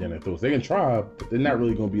run it down their throats. They can try, but they're not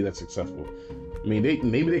really going to be that successful. Maybe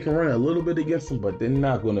they can run a little bit against them, but they're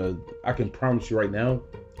not going to. I can promise you right now,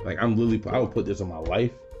 I would put this on my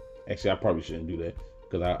life. Actually, I probably shouldn't do that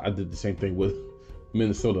because I did the same thing with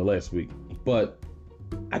Minnesota last week. But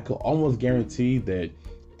I could almost guarantee that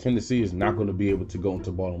Tennessee is not going to be able to go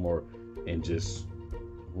into Baltimore and just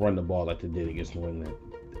run the ball like they did against New England.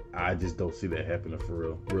 I just don't see that happening for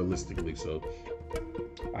real, realistically. So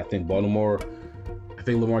I think Lamar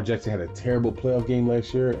Jackson had a terrible playoff game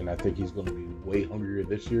last year, and I think he's going to be way hungrier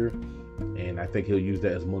this year. And I think he'll use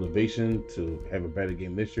that as motivation to have a better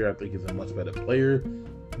game this year. I think he's a much better player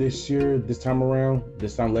this time around.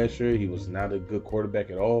 This time last year, he was not a good quarterback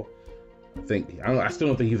at all. I still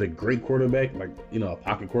don't think he's a great quarterback, a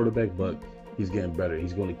pocket quarterback, but he's getting better.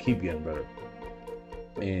 He's going to keep getting better.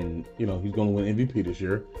 And, he's going to win MVP this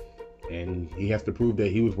year. And he has to prove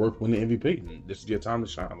that he was worth winning MVP. And this is your time to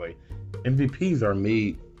shine. MVPs are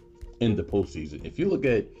made in the postseason. If you look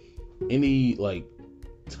at any,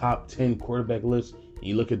 top 10 quarterback list, and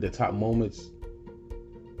you look at the top moments,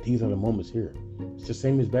 these are the moments here. It's the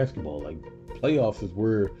same as basketball. Like, playoffs is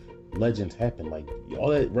where legends happen. Like, all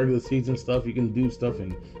that regular season stuff, you can do stuff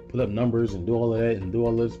and put up numbers and do all of that and do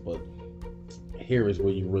all this, but here is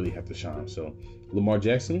where you really have to shine. So, Lamar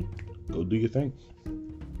Jackson, go do your thing.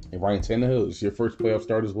 And Ryan Tannehill is your first playoff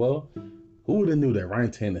start as well. Who would have knew that Ryan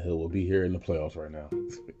Tannehill would be here in the playoffs right now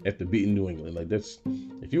after beating New England? Like, that's,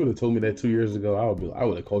 if you would have told me that 2 years ago, I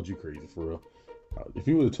would have called you crazy, for real. If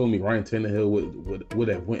you would have told me Ryan Tannehill would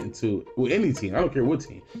have went into, with any team, I don't care what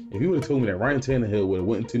team, if you would have told me that Ryan Tannehill would have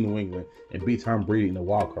went into New England and beat Tom Brady in the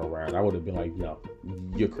wild card round, I would have been like, no,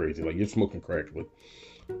 you're crazy. Like, you're smoking crack.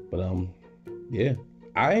 But yeah,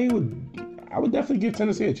 I would definitely give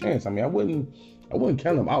Tennessee a chance. I mean, I wouldn't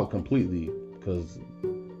count them out completely, because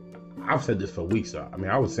I've said this for weeks. I mean,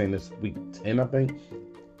 I was saying this week 10, I think.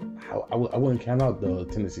 I wouldn't count out the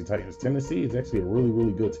Tennessee Titans. Tennessee is actually a really,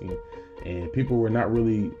 really good team. And people were not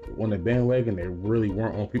really on the bandwagon. They really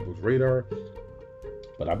weren't on people's radar.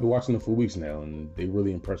 But I've been watching them for weeks now, and they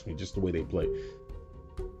really impressed me, just the way they play.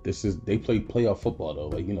 They play playoff football, though.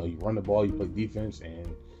 Like, you run the ball, you play defense,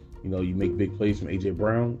 and, you make big plays from A.J.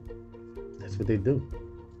 Brown. That's what they do.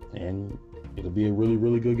 And it'll be a really,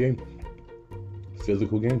 really good game.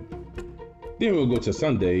 Physical game. Then we'll go to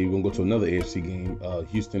Sunday. We'll go to another AFC game,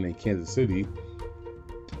 Houston and Kansas City.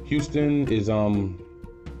 Houston is coming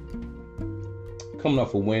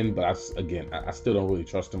off a win, but I still don't really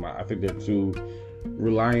trust them. I think they're too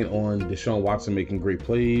reliant on Deshaun Watson making great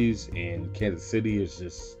plays, and Kansas City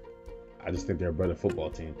is I just think they're a better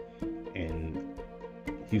football team. And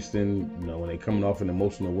Houston, when they're coming off an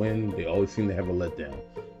emotional win, they always seem to have a letdown.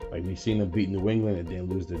 Like, we've seen them beat New England and then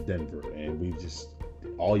lose to Denver, and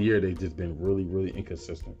all year they've just been really, really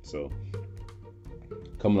inconsistent. So,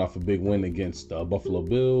 coming off a big win against Buffalo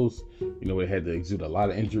Bills, they had to exude a lot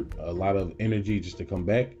of energy just to come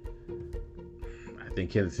back. I think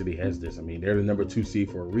Kansas City has this. I mean, they're the number 2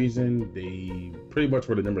 seed for a reason. They pretty much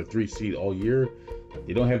were the number 3 seed all year.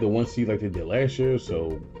 They don't have the 1 seed like they did last year,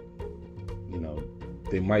 so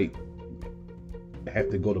they might have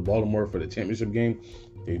to go to Baltimore for the championship game.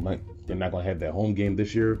 They're not going to have that home game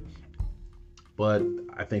this year. But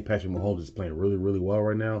I think Patrick Mahomes is playing really, really well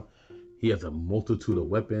right now. He has a multitude of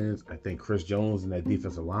weapons. I think Chris Jones and that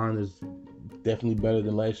defensive line is definitely better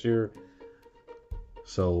than last year.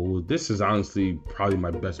 So this is honestly probably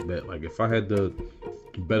my best bet. Like, if I had to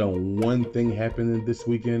bet on one thing happening this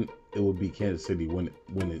weekend, it would be Kansas City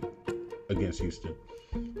winning against Houston.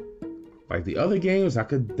 Like, the other games, I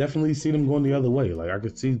could definitely see them going the other way. Like, I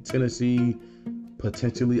could see Tennessee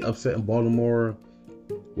potentially upsetting Baltimore,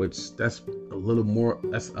 which that's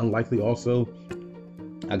unlikely also.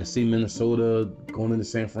 I could see Minnesota going into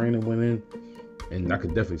San Fran and winning, and I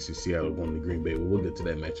could definitely see Seattle going to Green Bay. We'll get to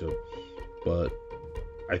that matchup. But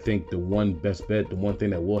I think the one best bet, the one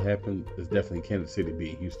thing that will happen, is definitely Kansas City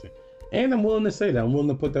beating Houston. And I'm willing to say that. I'm willing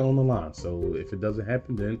to put that on the line. So if it doesn't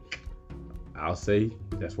happen, then I'll say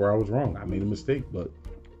that's where I was wrong. I made a mistake, but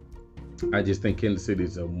I just think Kansas City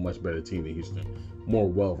is a much better team than Houston. More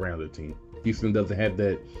well-rounded team. Houston doesn't have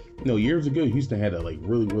that. Years ago, Houston had a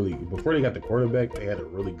really, really, before they got the quarterback, they had a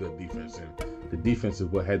really good defense. And the defense is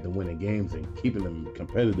what had them winning games and keeping them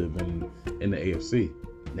competitive in the AFC.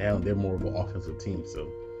 Now they're more of an offensive team, so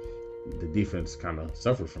the defense kind of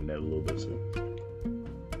suffers from that a little bit too.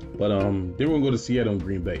 But then we're going to go to Seattle and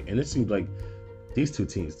Green Bay. And it seems like these two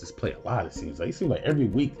teams just play a lot, it seems like. It seems like every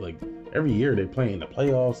week, like every year, they play in the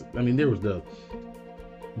playoffs. I mean, there was the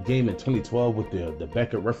game in 2012 with the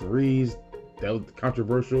backup referees. That was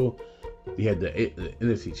controversial. We had the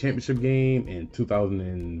NFC Championship game in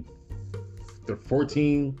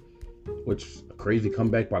 2014, which was a crazy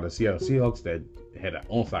comeback by the Seattle Seahawks that had an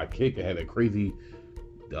onside kick. It had a crazy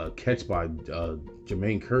catch by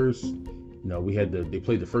Jermaine Kearse. We had they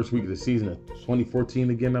played the first week of the season in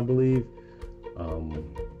 2014 again, I believe.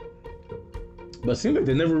 But it seems like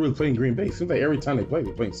they never really played in Green Bay. It seems like every time they play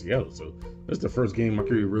in Seattle. So that's the first game I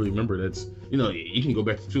can really remember. That's, you can go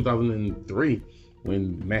back to 2003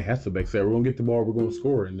 when Matt Hasselbeck said, we're going to get the ball, we're going to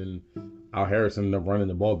score. And then Al Harrison ended up running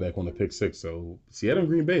the ball back on the pick 6. So Seattle and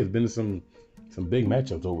Green Bay has been in some big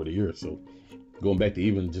matchups over the years. So going back to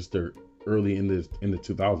even just their early in the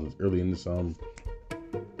 2000s, early in this early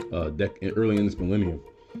in the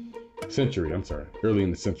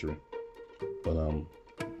century. But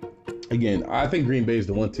again, I think Green Bay is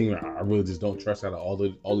the one team I really just don't trust out of all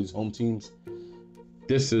these home teams.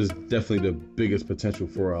 This is definitely the biggest potential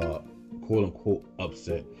for a quote-unquote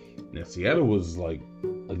upset. Now, Seattle was like,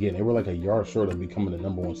 again, they were like a yard short of becoming the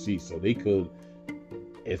number 1 seed, so they could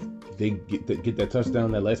if they get that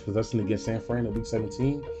touchdown, that last possession against San Fran in Week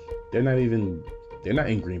 17, they're not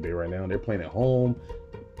in Green Bay right now. They're playing at home,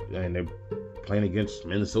 and they're playing against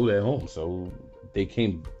Minnesota at home. So they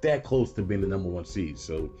came that close to being the number 1 seed.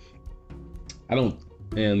 So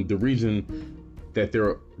and the reason that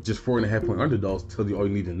they're just 4.5 point underdogs tells you all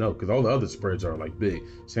you need to know, because all the other spreads are like big.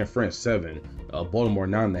 San Fran 7, Baltimore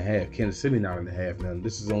 9.5, Kansas City 9.5. Now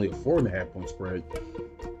this is only a 4.5 point spread.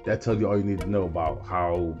 That tells you all you need to know about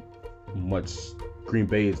how much Green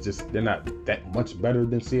Bay is they're not that much better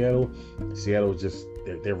than Seattle. Seattle is just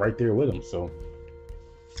they're right there with them. So,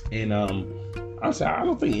 and honestly, I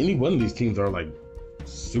don't think any one of these teams are like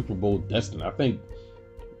Super Bowl destined. I think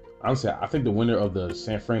the winner of the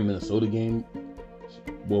San Fran Minnesota game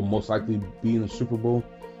will most likely be in the Super Bowl.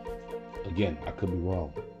 Again, I could be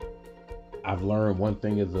wrong. I've learned one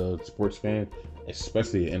thing as a sports fan,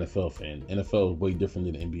 especially an NFL fan. NFL is way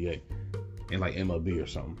different than the NBA and like MLB or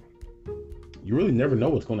something. You really never know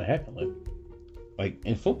what's going to happen. Like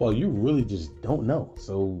in football, you really just don't know.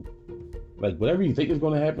 So, like whatever you think is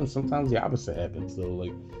going to happen, sometimes the opposite happens. So,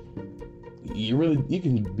 like you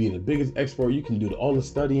can be the biggest expert, you can do all the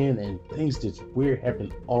studying, and things just weird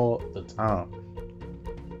happen all the time.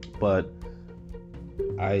 But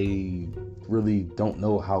I really don't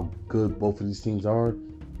know how good both of these teams are.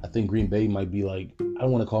 I think Green Bay might be like, I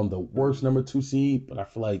don't want to call them the worst number 2 seed, but I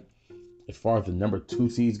feel like as far as the number 2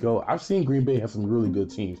 seeds go, I've seen Green Bay have some really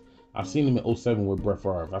good teams. I've seen them in 2007 with Brett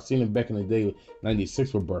Favre. I've seen them back in the day with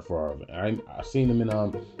 96 with Brett Favre. I've seen them in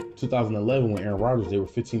 2011 when Aaron Rodgers, they were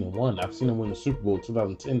 15-1. I've seen them win the Super Bowl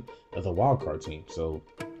 2010 as a wild card team. So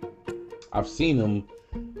I've seen them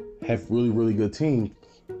have really, really good teams.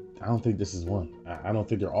 I don't think this is one. I don't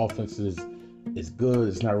think their offense is good.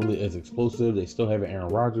 It's not really as explosive. They still have Aaron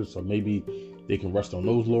Rodgers, so maybe they can rest on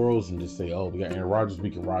those laurels and just say, oh, we got Aaron Rodgers,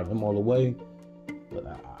 we can ride him all the way. But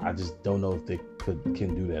I just don't know if they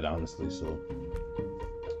can do that, honestly. So,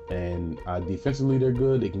 and defensively, they're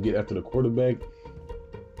good. They can get after the quarterback.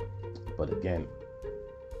 But again,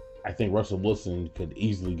 I think Russell Wilson could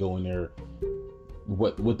easily go in there.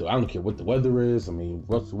 I don't care what the weather is. I mean,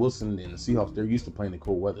 Russell Wilson and the Seahawks, they're used to playing in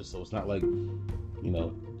cold weather. So it's not like,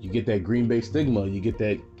 you get that Green Bay stigma. You get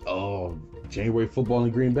that, January football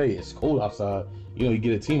in Green Bay. It's cold outside. You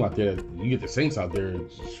get a team out there. You get the Saints out there.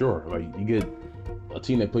 Sure. Like, you get a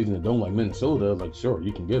team that plays in the dome like Minnesota. Like, sure,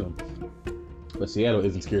 you can get them. But Seattle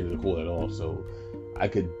isn't scared of the cold at all. So I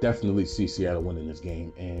could definitely see Seattle winning this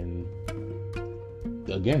game. And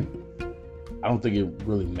again, I don't think it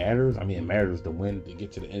really matters. I mean, it matters to win to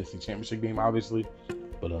get to the NFC Championship game, obviously.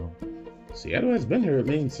 But Seattle has been here, I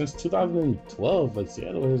mean, since 2012. Like,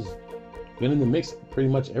 Seattle has been in the mix pretty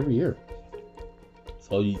much every year.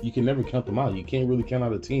 So you can never count them out. You can't really count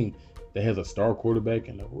out a team that has a star quarterback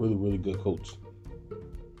and a really, really good coach.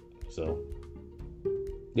 So,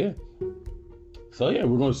 yeah.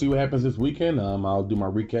 We're going to see what happens this weekend. I'll do my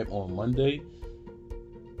recap on Monday.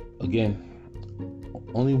 Again,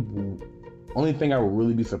 only thing I would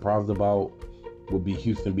really be surprised about would be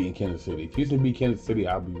Houston beating Kansas City. If Houston beat Kansas City,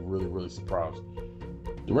 I'll be really, really surprised.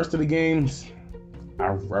 The rest of the games, I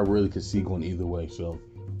really could see going either way. So,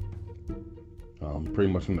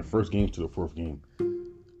 pretty much from the first game to the fourth game.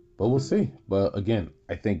 But we'll see. But again,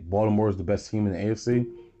 I think Baltimore is the best team in the AFC.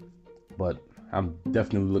 But I'm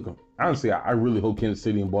definitely looking. Honestly, I really hope Kansas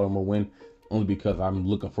City and Baltimore win, only because I'm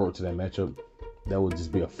looking forward to that matchup. That would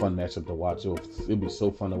just be a fun matchup to watch. It'd be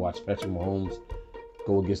so fun to watch Patrick Mahomes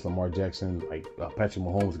go against Lamar Jackson. Like Patrick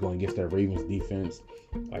Mahomes going against that Ravens defense.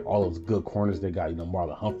 Like all those good corners they got,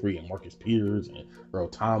 Marlon Humphrey and Marcus Peters and Earl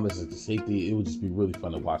Thomas as the safety. It would just be really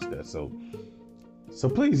fun to watch that. So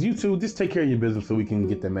please, you two, just take care of your business so we can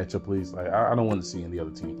get that matchup, please. Like I don't want to see any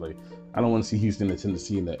other team play. I don't want to see Houston and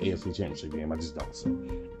Tennessee in the AFC Championship game. I just don't. So,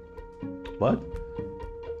 but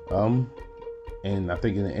and I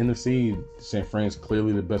think in the NFC, San Fran's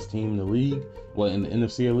clearly the best team in the league. Well, in the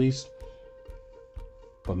NFC at least.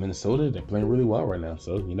 But Minnesota, they're playing really well right now,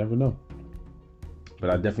 so you never know. But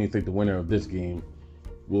I definitely think the winner of this game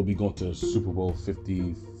will be going to Super Bowl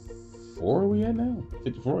 54. Are we at now?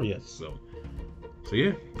 54, yes. So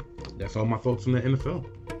yeah, that's all my thoughts on the NFL.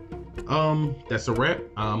 That's a wrap.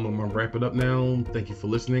 I'm gonna wrap it up now. Thank you for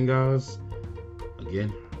listening, guys.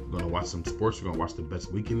 Again, we're gonna watch some sports. We're gonna watch the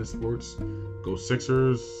best weekend of sports. Go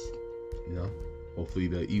Sixers. Hopefully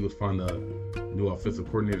the Eagles find a new offensive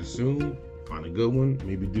coordinator soon. Find a good one.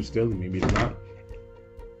 Maybe do Staley, maybe not.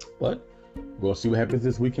 But we'll see what happens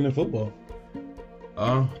this weekend in football.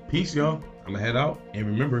 Peace, y'all. I'm gonna head out, and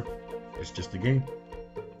remember, it's just a game.